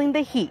feeling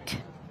the heat.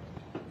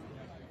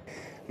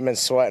 I've been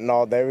sweating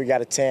all day. We got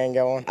a tan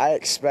going. I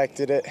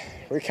expected it.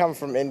 We come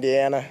from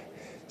Indiana,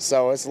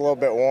 so it's a little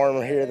bit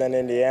warmer here than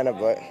Indiana,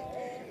 but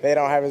they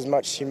don't have as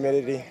much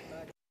humidity.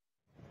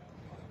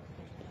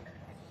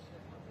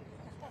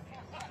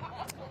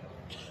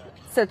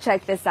 So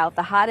check this out.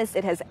 The hottest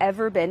it has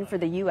ever been for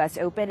the U.S.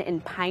 Open in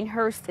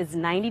Pinehurst is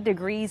 90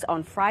 degrees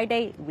on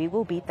Friday. We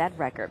will beat that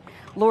record.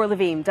 Laura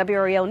Levine,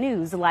 WRAL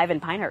News, live in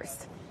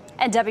Pinehurst.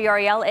 And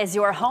WRAL is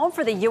your home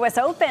for the U.S.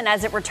 Open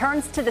as it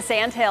returns to the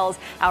Sandhills.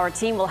 Our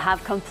team will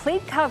have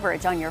complete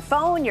coverage on your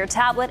phone, your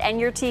tablet,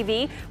 and your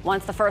TV.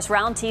 Once the first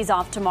round tees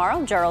off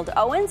tomorrow, Gerald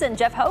Owens and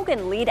Jeff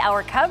Hogan lead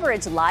our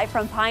coverage live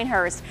from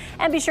Pinehurst.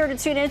 And be sure to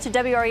tune in to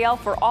WRAL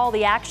for all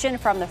the action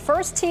from the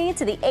first tee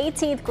to the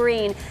 18th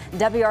green.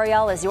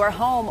 WRAL is your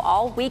home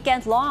all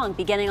weekend long,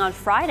 beginning on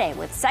Friday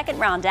with second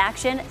round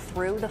action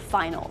through the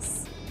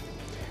finals.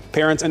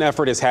 Parents, an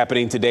effort is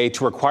happening today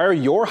to require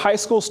your high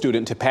school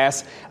student to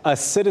pass a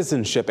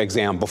citizenship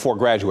exam before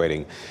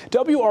graduating.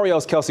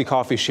 WRAL's Kelsey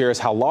Coffey shares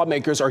how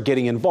lawmakers are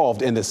getting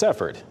involved in this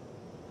effort.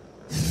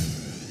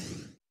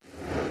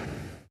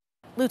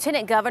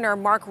 Lieutenant Governor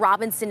Mark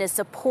Robinson is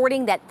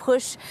supporting that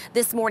push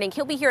this morning.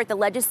 He'll be here at the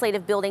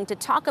Legislative Building to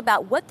talk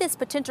about what this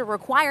potential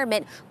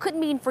requirement could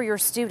mean for your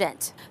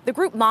student. The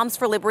group Moms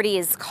for Liberty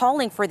is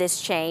calling for this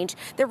change.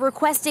 They're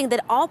requesting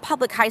that all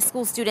public high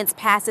school students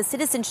pass a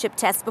citizenship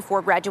test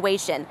before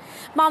graduation.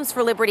 Moms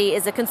for Liberty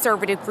is a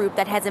conservative group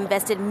that has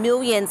invested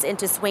millions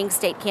into swing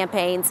state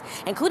campaigns,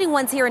 including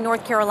ones here in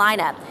North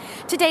Carolina.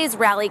 Today's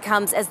rally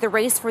comes as the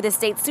race for the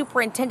state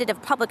superintendent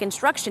of public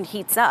instruction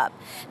heats up.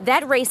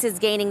 That race is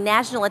gaining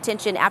national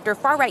attention after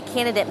far-right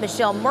candidate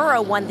Michelle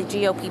Murrow won the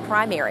GOP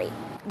primary.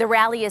 The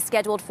rally is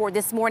scheduled for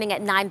this morning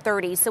at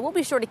 9:30, so we'll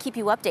be sure to keep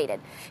you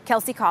updated.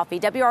 Kelsey Coffey,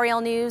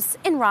 WRAL News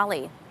in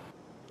Raleigh.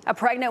 A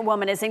pregnant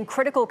woman is in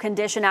critical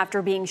condition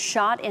after being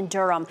shot in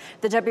Durham.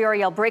 The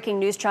WRAL breaking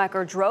news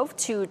tracker drove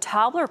to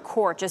Tobler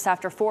Court just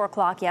after 4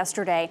 o'clock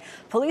yesterday.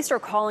 Police are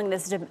calling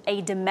this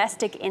a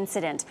domestic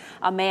incident.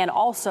 A man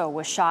also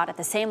was shot at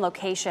the same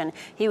location.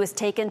 He was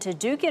taken to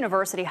Duke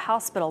University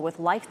Hospital with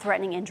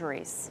life-threatening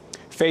injuries.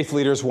 Faith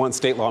leaders want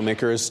state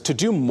lawmakers to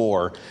do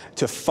more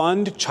to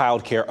fund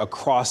childcare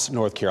across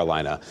North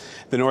Carolina.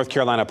 The North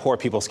Carolina Poor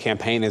People's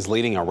Campaign is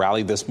leading a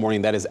rally this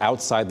morning that is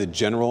outside the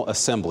General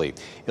Assembly.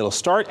 It'll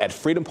start at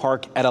Freedom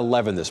Park at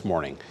 11 this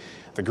morning.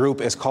 The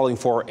group is calling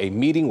for a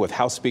meeting with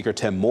House Speaker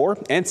Tim Moore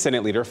and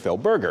Senate Leader Phil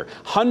Berger.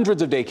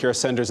 Hundreds of daycare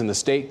centers in the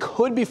state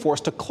could be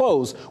forced to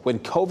close when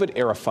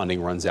COVID-era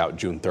funding runs out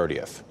June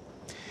 30th.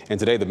 And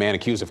today, the man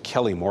accused of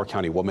killing Moore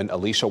County woman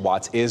Alicia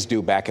Watts is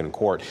due back in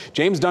court.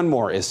 James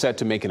Dunmore is set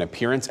to make an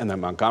appearance in the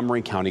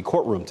Montgomery County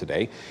courtroom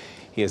today.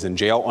 He is in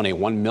jail on a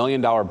 $1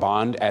 million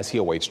bond as he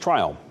awaits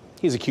trial.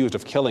 He's accused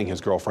of killing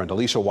his girlfriend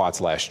Alicia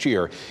Watts last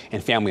year,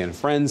 and family and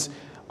friends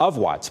of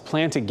Watts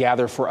plan to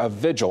gather for a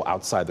vigil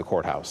outside the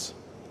courthouse.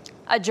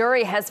 A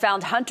jury has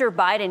found Hunter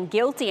Biden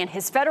guilty in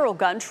his federal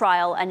gun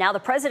trial, and now the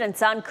president's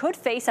son could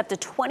face up to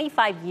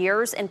 25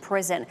 years in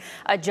prison.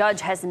 A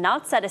judge has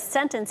not set a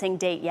sentencing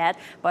date yet,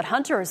 but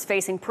Hunter is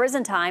facing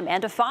prison time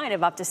and a fine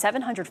of up to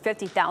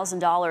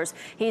 $750,000.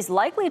 He's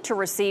likely to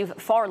receive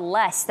far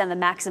less than the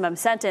maximum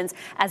sentence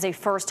as a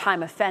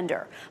first-time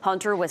offender.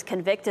 Hunter was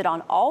convicted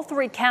on all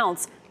 3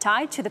 counts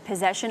tied to the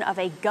possession of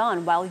a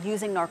gun while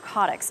using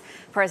narcotics.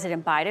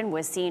 President Biden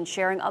was seen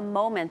sharing a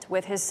moment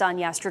with his son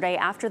yesterday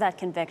after that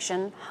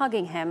conviction,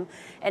 hugging him.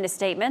 In a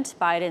statement,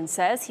 Biden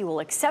says he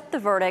will accept the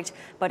verdict,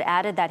 but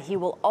added that he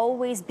will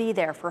always be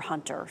there for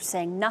Hunter,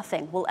 saying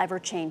nothing will ever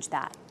change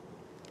that.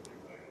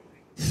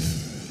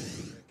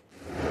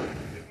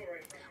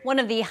 One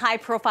of the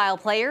high-profile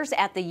players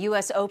at the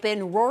U.S.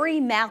 Open, Rory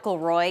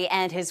McIlroy,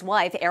 and his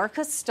wife,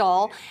 Erica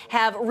Stahl,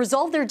 have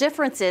resolved their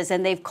differences,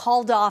 and they've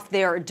called off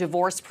their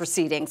divorce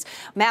proceedings.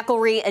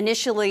 McIlroy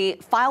initially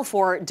filed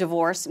for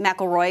divorce on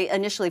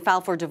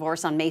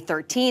May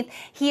 13th.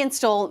 He and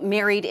Stahl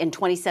married in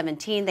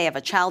 2017. They have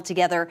a child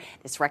together.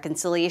 This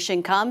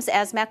reconciliation comes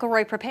as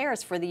McIlroy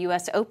prepares for the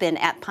U.S. Open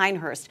at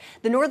Pinehurst.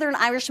 The Northern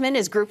Irishman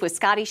is grouped with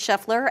Scottie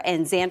Scheffler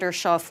and Xander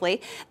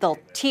Schauffele. They'll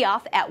tee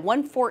off at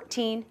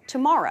 1:14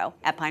 tomorrow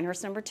at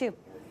Pinehurst number 2.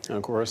 And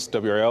of course,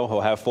 WRAL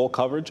will have full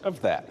coverage of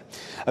that.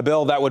 A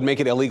bill that would make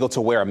it illegal to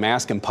wear a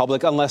mask in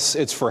public unless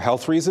it's for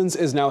health reasons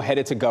is now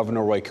headed to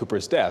Governor Roy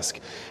Cooper's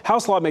desk.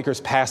 House lawmakers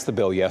passed the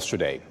bill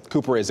yesterday.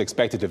 Cooper is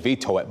expected to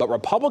veto it, but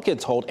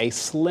Republicans hold a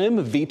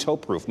slim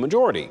veto-proof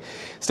majority.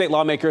 State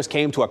lawmakers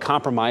came to a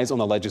compromise on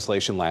the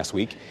legislation last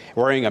week.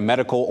 Wearing a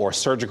medical or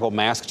surgical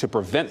mask to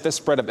prevent the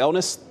spread of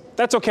illness,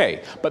 that's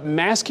okay. But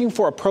masking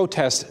for a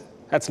protest,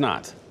 that's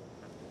not.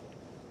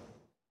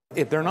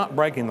 If they're not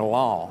breaking the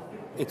law,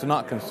 it's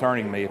not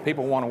concerning me. If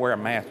people want to wear a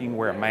mask, you can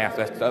wear a mask.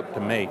 That's up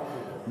to me.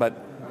 But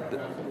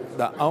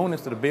the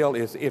onus of the bill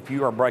is if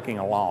you are breaking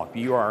a law, if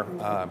you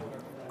are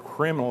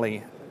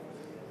criminally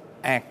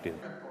active.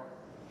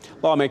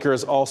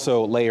 Lawmakers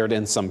also layered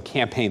in some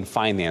campaign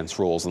finance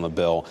rules in the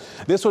bill.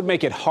 This would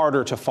make it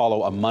harder to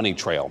follow a money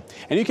trail.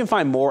 And you can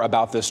find more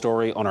about this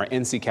story on our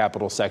NC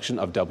Capitol section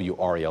of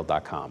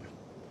WRAL.com.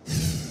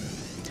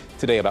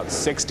 Today, about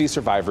 60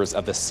 survivors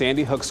of the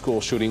Sandy Hook school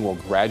shooting will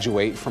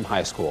graduate from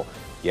high school.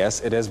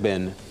 Yes, it has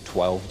been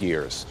 12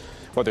 years.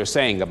 What they're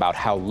saying about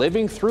how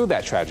living through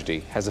that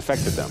tragedy has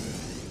affected them.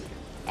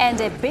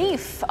 And a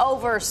beef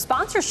over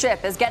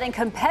sponsorship is getting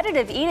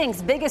competitive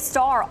eating's biggest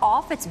star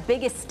off its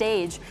biggest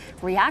stage.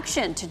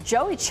 Reaction to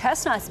Joey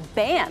Chestnut's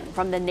ban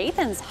from the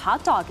Nathan's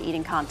hot dog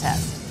eating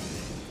contest.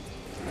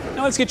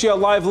 Now let's get you a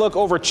live look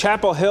over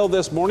Chapel Hill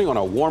this morning on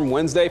a warm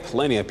Wednesday.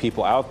 Plenty of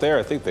people out there.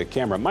 I think the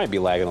camera might be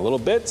lagging a little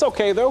bit. It's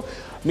okay, though.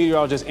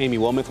 Meteorologist Amy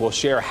Wilmoth will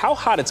share how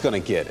hot it's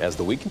going to get as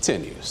the week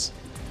continues.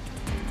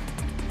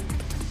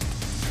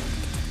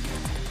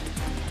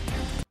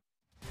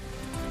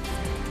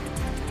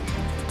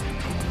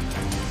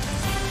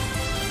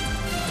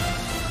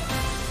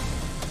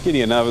 Getting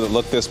you another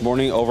look this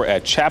morning over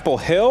at Chapel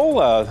Hill.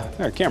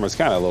 Our camera's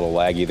kind of a little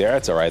laggy there.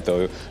 That's all right,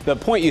 though. The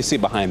point you see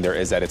behind there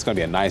is that it's going to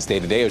be a nice day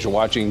today as you're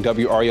watching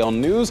WRAL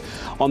News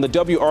on the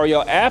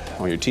WRAL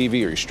app, on your TV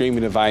or your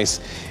streaming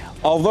device.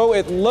 Although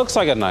it looks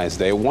like a nice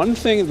day, one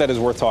thing that is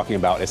worth talking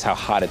about is how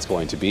hot it's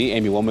going to be.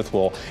 Amy Wilmoth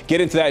will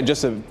get into that in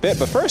just a bit.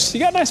 But first, you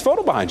got a nice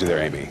photo behind you there,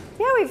 Amy.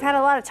 Yeah, we've had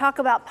a lot of talk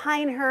about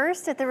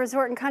Pinehurst at the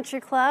Resort and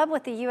Country Club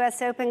with the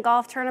U.S. Open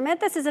golf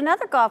tournament. This is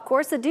another golf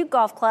course, the Duke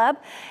Golf Club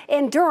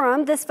in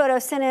Durham. This photo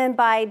sent in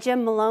by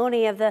Jim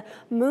Maloney of the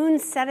moon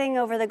setting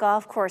over the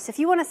golf course. If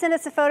you want to send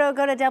us a photo,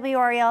 go to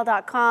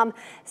WRAL.com,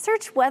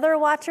 search Weather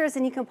Watchers,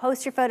 and you can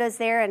post your photos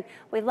there. And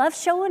we love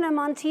showing them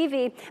on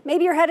TV.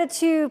 Maybe you're headed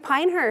to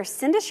Pinehurst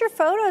Send us your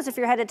photos if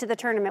you're headed to the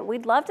tournament.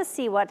 We'd love to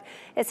see what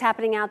is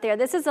happening out there.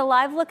 This is a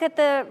live look at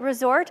the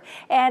resort,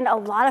 and a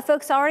lot of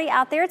folks already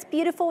out there. It's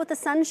beautiful with the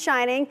sun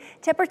shining.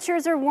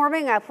 Temperatures are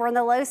warming up. We're in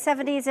the low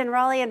 70s in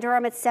Raleigh and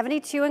Durham. It's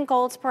 72 in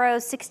Goldsboro,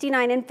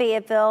 69 in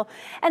Fayetteville.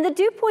 And the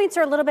dew points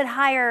are a little bit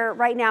higher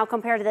right now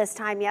compared to this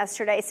time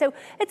yesterday. So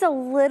it's a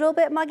little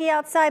bit muggy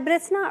outside, but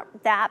it's not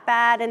that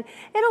bad. And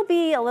it'll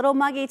be a little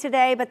muggy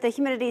today, but the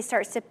humidity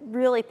starts to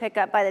really pick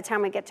up by the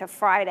time we get to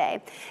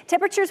Friday.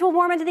 Temperatures will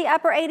warm into the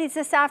upper 80s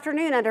this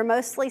afternoon under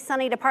mostly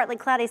sunny to partly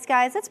cloudy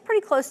skies. That's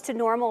pretty close to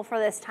normal for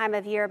this time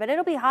of year, but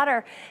it'll be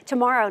hotter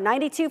tomorrow.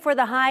 92 for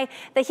the high.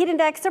 The heat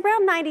index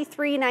around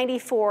 93,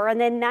 94, and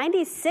then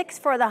 96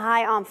 for the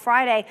high on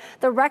Friday.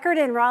 The record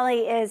in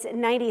Raleigh is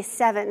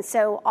 97,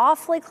 so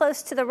awfully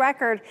close to the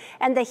record,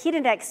 and the heat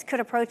index could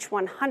approach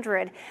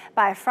 100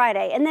 by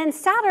Friday. And then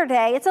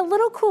Saturday, it's a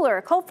little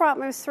cooler. Cold front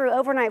moves through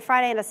overnight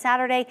Friday into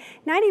Saturday.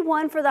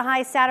 91 for the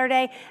high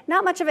Saturday.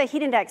 Not much of a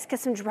heat index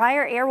because some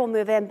drier air will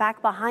move in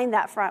back behind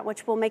that front,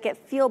 which will make it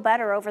feel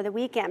better over the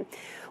weekend.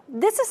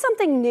 This is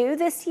something new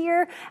this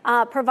year,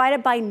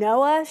 provided by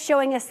NOAA,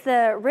 showing us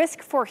the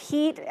risk for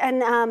heat.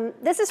 And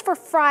this is for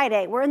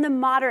Friday. We're in the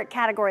moderate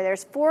category.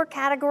 There's 4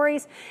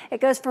 categories. It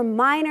goes from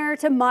minor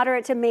to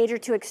moderate to major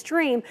to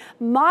extreme.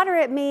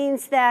 Moderate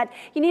means that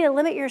you need to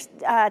limit your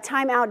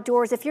time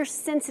outdoors if you're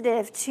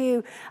sensitive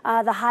to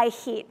the high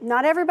heat.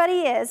 Not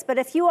everybody is, but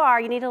if you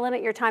are, you need to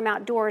limit your time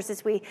outdoors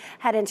as we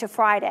head into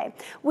Friday.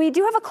 We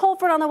do have a cold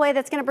front on the way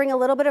that's going to bring a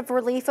little bit of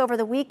relief over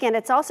the weekend.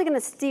 It's also going to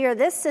steer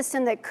this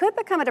system that could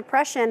become a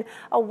depression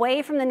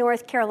away from the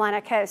North Carolina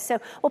coast. So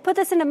we'll put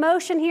this into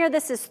motion here.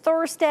 This is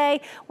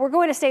Thursday. We're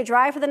going to stay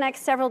dry for the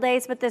next several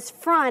days, but this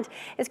front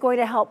is going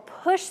to help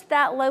push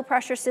that low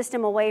pressure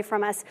system away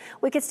from us.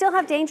 We could still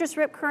have dangerous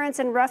rip currents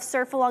and rough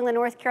surf along the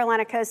North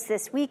Carolina coast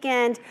this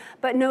weekend,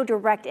 but no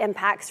direct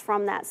impacts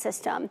from that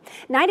system.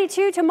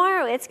 92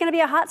 tomorrow. It's going to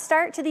be a hot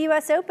start to the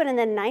U.S. Open, and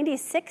then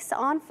 96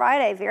 on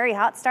Friday. Very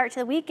hot start to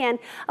the weekend.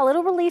 A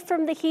little relief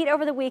from the heat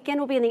over the weekend.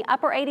 We'll be in the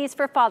upper 80s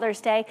for Father's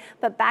Day,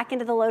 but back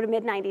into the low to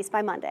mid 90s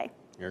by Monday.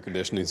 Air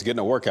conditioning is getting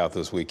a workout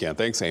this weekend.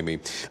 Thanks, Amy.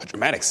 A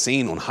dramatic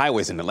scene on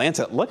highways in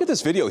Atlanta. Look at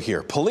this video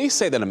here. Police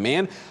say that a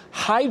man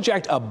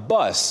hijacked a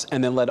bus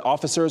and then led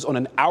officers on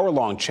an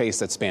hour-long chase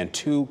that spanned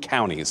 2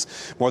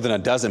 counties. More than a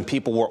dozen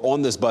people were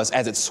on this bus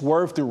as it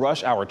swerved through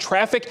rush hour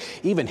traffic,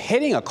 even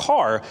hitting a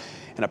car,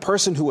 and a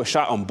person who was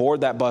shot on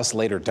board that bus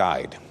later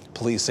died.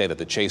 Police say that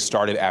the chase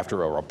started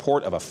after a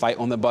report of a fight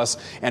on the bus,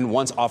 and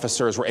once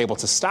officers were able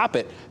to stop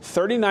it,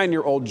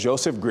 39-year-old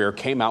Joseph Greer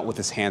came out with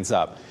his hands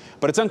up.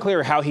 But it's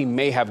unclear how he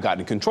may have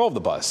gotten control of the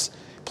bus.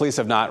 Police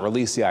have not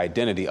released the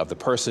identity of the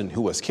person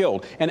who was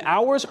killed. And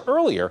hours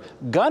earlier,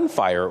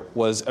 gunfire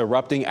was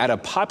erupting at a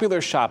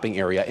popular shopping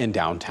area in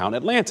downtown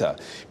Atlanta.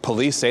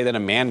 Police say that a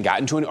man got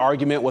into an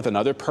argument with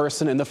another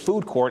person in the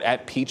food court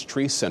at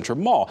Peachtree Center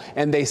Mall,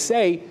 and they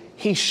say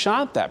he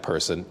shot that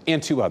person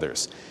and 2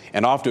 others.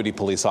 An off-duty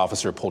police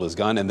officer pulled his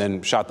gun and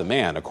then shot the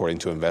man, according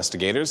to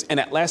investigators. And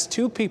at last,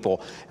 2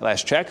 people, at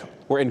last check,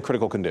 were in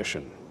critical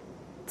condition.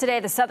 Today,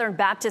 the Southern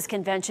Baptist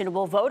Convention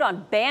will vote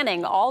on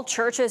banning all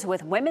churches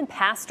with women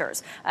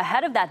pastors.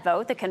 Ahead of that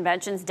vote, the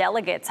convention's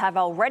delegates have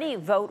already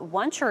voted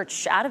one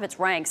church out of its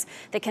ranks.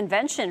 The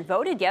convention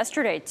voted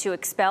yesterday to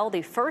expel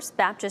the First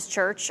Baptist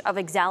Church of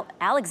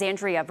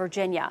Alexandria,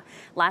 Virginia.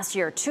 Last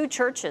year, 2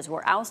 churches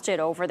were ousted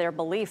over their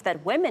belief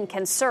that women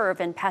can serve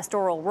in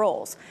pastoral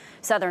roles.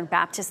 Southern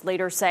Baptist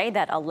leaders say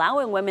that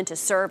allowing women to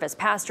serve as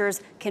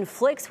pastors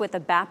conflicts with the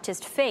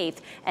Baptist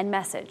faith and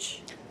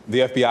message.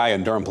 The FBI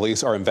and Durham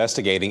police are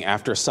investigating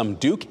after some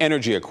Duke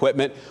Energy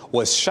equipment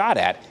was shot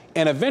at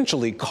and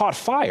eventually caught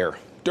fire.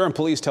 Durham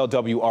police tell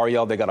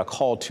WRAL they got a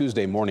call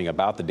Tuesday morning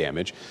about the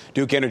damage.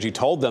 Duke Energy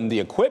told them the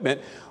equipment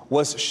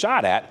was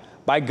shot at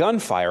by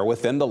gunfire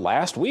within the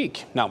last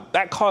week. Now,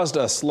 that caused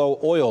a slow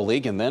oil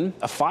leak and then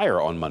a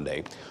fire on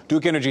Monday.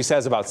 Duke Energy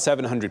says about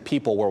 700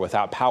 people were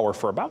without power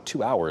for about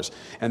 2 hours.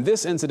 And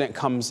this incident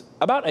comes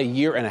about a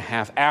year and a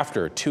half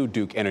after 2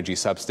 Duke Energy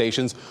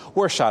substations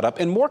were shot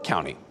up in Moore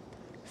County.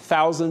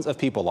 Thousands of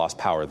people lost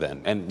power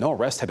then, and no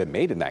arrests have been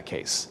made in that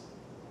case.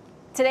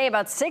 Today,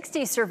 about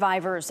 60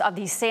 survivors of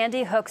the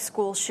Sandy Hook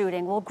school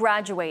shooting will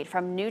graduate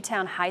from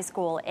Newtown High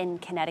School in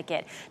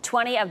Connecticut.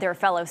 20 of their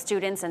fellow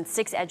students and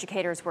 6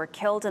 educators were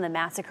killed in the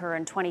massacre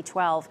in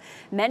 2012.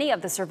 Many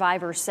of the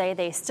survivors say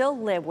they still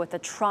live with the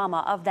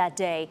trauma of that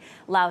day.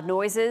 Loud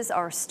noises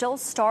are still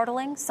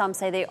startling. Some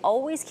say they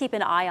always keep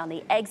an eye on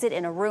the exit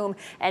in a room,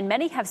 and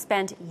many have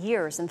spent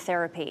years in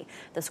therapy.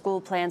 The school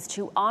plans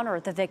to honor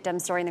the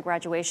victims during the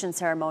graduation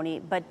ceremony,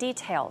 but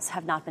details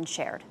have not been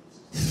shared.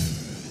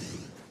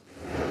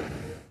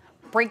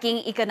 Breaking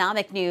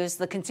economic news.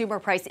 The Consumer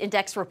Price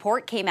Index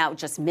report came out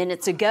just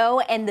minutes ago,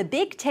 and the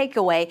big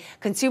takeaway,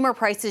 consumer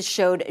prices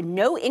showed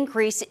no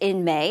increase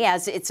in May,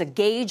 as it's a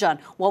gauge on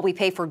what we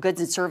pay for goods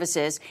and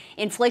services.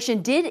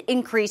 Inflation did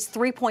increase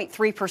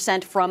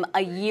 3.3% from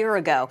a year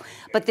ago,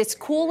 but this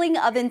cooling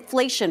of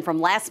inflation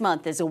from last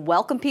month is a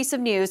welcome piece of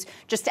news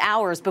just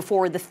hours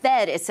before the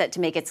Fed is set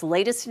to make its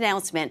latest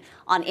announcement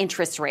on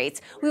interest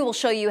rates. We will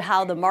show you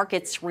how the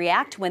markets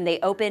react when they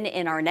open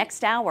in our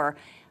next hour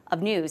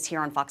of news here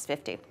on Fox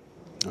 50.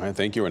 All right,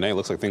 thank you, Renee.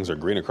 Looks like things are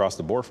green across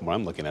the board from what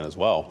I'm looking at as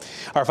well.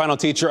 Our final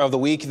teacher of the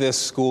week this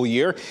school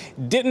year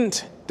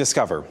didn't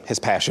discover his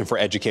passion for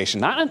education,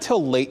 not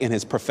until late in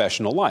his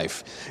professional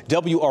life.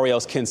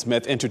 WRAL's Ken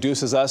Smith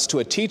introduces us to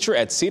a teacher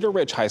at Cedar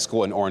Ridge High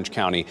School in Orange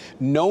County,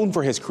 known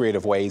for his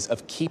creative ways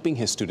of keeping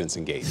his students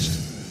engaged.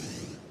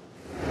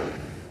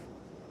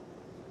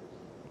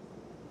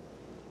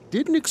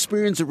 Didn't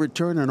experience a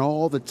return on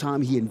all the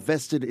time he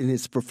invested in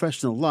his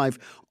professional life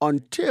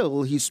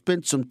until he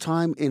spent some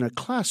time in a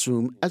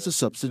classroom as a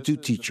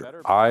substitute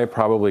teacher. I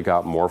probably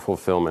got more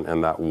fulfillment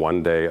in that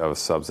one day of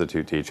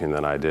substitute teaching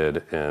than I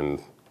did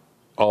in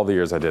all the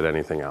years I did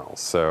anything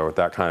else. So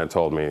that kind of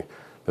told me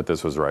that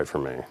this was right for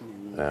me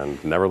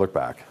and never looked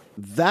back.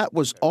 That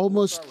was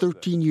almost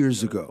 13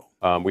 years ago.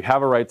 We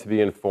have a right to be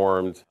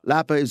informed.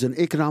 Lapa is an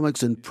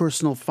economics and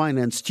personal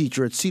finance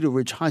teacher at Cedar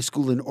Ridge High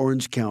School in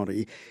Orange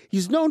County.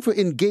 He's known for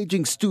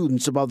engaging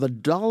students about the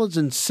dollars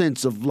and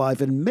cents of life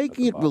and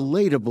making it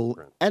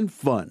relatable and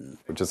fun.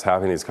 Just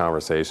having these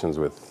conversations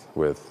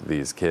with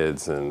these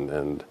kids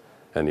and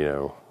you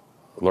know,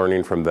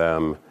 learning from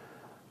them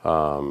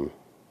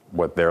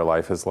what their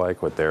life is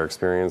like, what their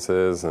experience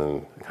is,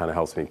 and it kind of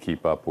helps me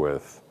keep up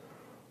with,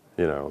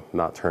 you know,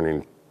 not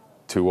turning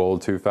too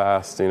old too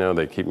fast. You know,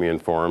 they keep me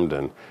informed,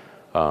 and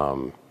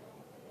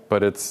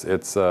but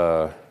it's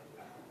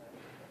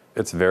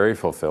very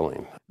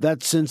fulfilling.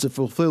 That sense of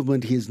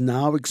fulfillment he is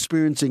now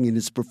experiencing in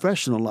his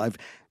professional life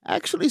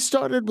actually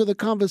started with a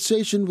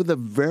conversation with a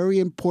very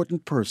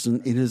important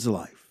person in his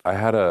life. I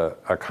had a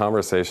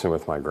conversation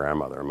with my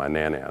grandmother, my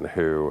Nan,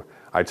 who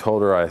I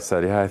told her, I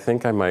said, yeah, I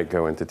think I might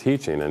go into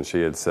teaching, and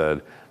she had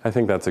said, I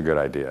think that's a good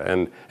idea.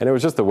 And it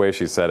was just the way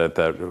she said it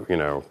that, you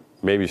know,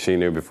 maybe she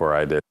knew before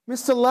I did.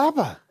 Mr.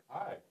 Lapa,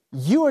 hi.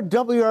 You are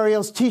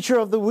WRAL's Teacher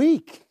of the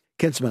Week.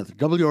 Ken Smith,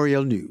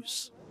 WRAL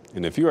News.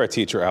 And if you're a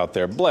teacher out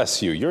there,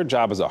 bless you. Your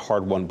job is a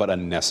hard one, but a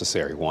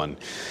necessary one.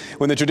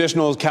 When the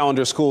traditional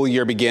calendar school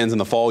year begins in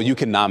the fall, you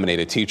can nominate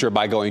a teacher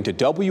by going to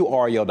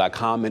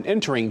WRAL.com and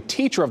entering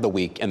Teacher of the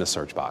Week in the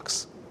search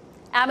box.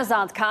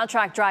 Amazon's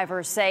contract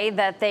drivers say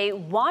that they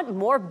want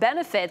more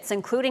benefits,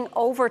 including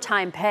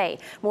overtime pay.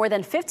 More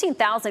than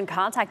 15,000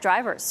 contract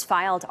drivers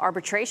filed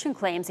arbitration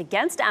claims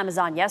against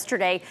Amazon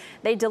yesterday.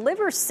 They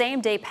deliver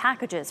same-day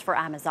packages for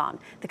Amazon.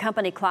 The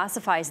company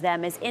classifies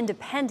them as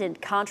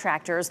independent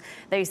contractors.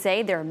 They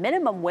say they're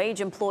minimum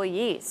wage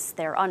employees.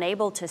 They're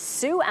unable to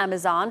sue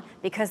Amazon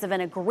because of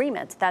an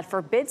agreement that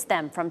forbids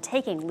them from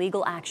taking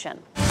legal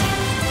action.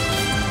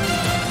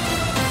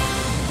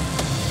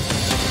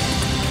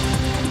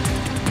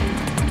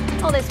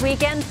 Well, this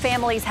weekend,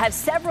 families have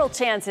several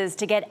chances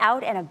to get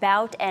out and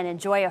about and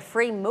enjoy a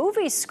free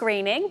movie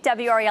screening.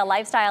 WRAL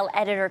lifestyle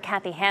editor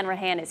Kathy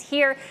Hanrahan is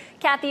here.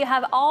 Kathy, you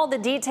have all the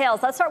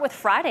details. Let's start with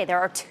Friday. There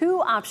are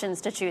two options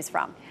to choose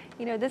from.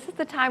 You know, this is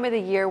the time of the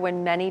year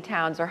when many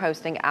towns are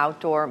hosting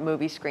outdoor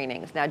movie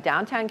screenings. Now,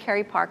 downtown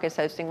Cary Park is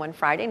hosting one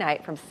Friday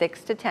night from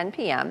 6 to 10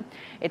 p.m.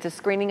 It's a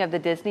screening of the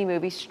Disney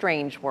movie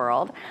Strange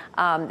World.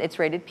 It's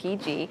rated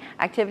PG.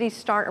 Activities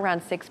start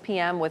around 6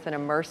 p.m. with an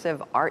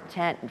immersive art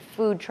tent and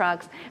food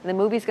trucks, and the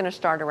movie's going to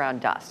start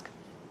around dusk.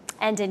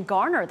 And in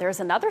Garner, there's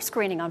another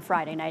screening on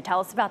Friday night. Tell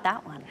us about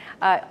that one.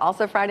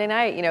 Also Friday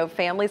night, you know,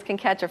 families can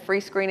catch a free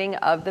screening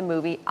of the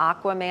movie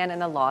Aquaman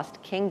and the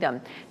Lost Kingdom.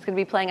 It's going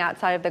to be playing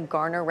outside of the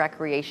Garner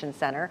Recreation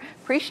Center.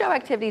 Pre-show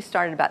activities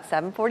start at about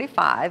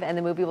 7:45, and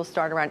the movie will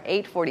start around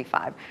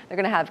 8:45. They're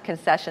going to have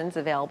concessions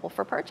available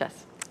for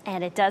purchase.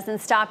 And it doesn't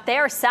stop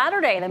there.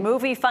 Saturday, the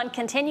movie fun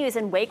continues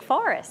in Wake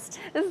Forest.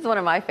 This is one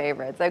of my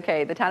favorites.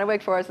 Okay, the town of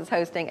Wake Forest is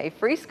hosting a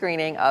free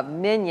screening of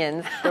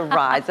Minions, The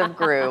Rise of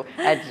Gru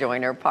at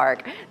Joyner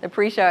Park. The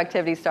pre-show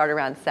activities start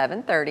around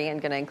 7:30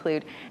 and going to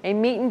include a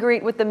meet and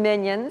greet with the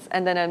Minions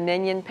and then a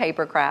Minion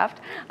paper craft.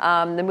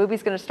 The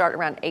movie's going to start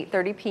around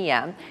 8:30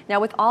 p.m.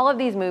 Now, with all of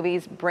these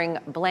movies, bring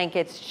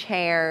blankets,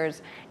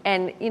 chairs,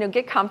 and, you know,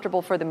 get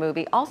comfortable for the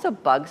movie. Also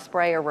bug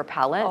spray or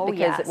repellent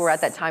because we're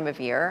at that time of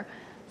year.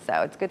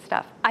 So it's good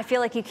stuff. I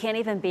feel like you can't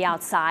even be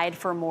outside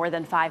for more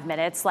than 5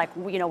 minutes. Like,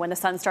 you know, when the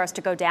sun starts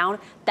to go down,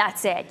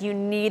 that's it. You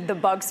need the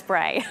bug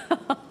spray.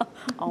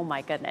 Oh,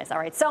 my goodness. All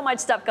right. So much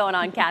stuff going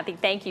on, Kathy.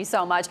 Thank you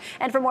so much.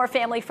 And for more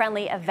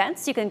family-friendly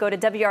events, you can go to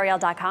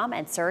WRAL.com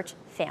and search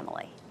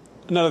family.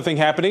 Another thing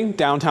happening,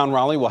 downtown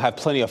Raleigh will have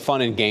plenty of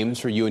fun and games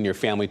for you and your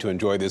family to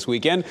enjoy this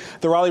weekend.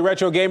 The Raleigh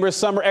Retro Gamers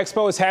Summer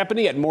Expo is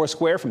happening at Moore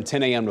Square from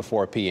 10 a.m. to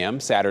 4 p.m.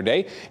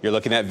 Saturday. You're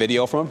looking at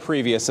video from a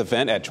previous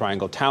event at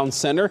Triangle Town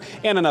Center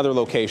and another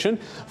location.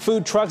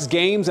 Food trucks,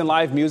 games, and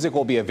live music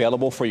will be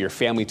available for your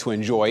family to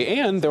enjoy,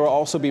 and there will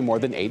also be more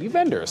than 80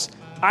 vendors.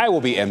 I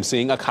will be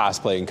emceeing a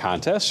cosplaying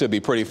contest. Should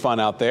be pretty fun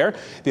out there.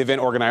 The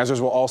event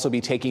organizers will also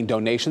be taking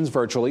donations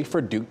virtually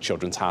for Duke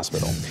Children's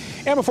Hospital.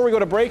 And before we go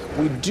to break,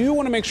 we do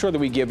want to make sure that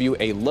we give you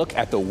a look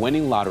at the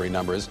winning lottery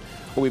numbers.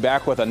 We'll be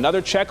back with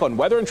another check on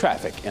weather and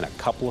traffic in a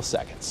couple of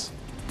seconds.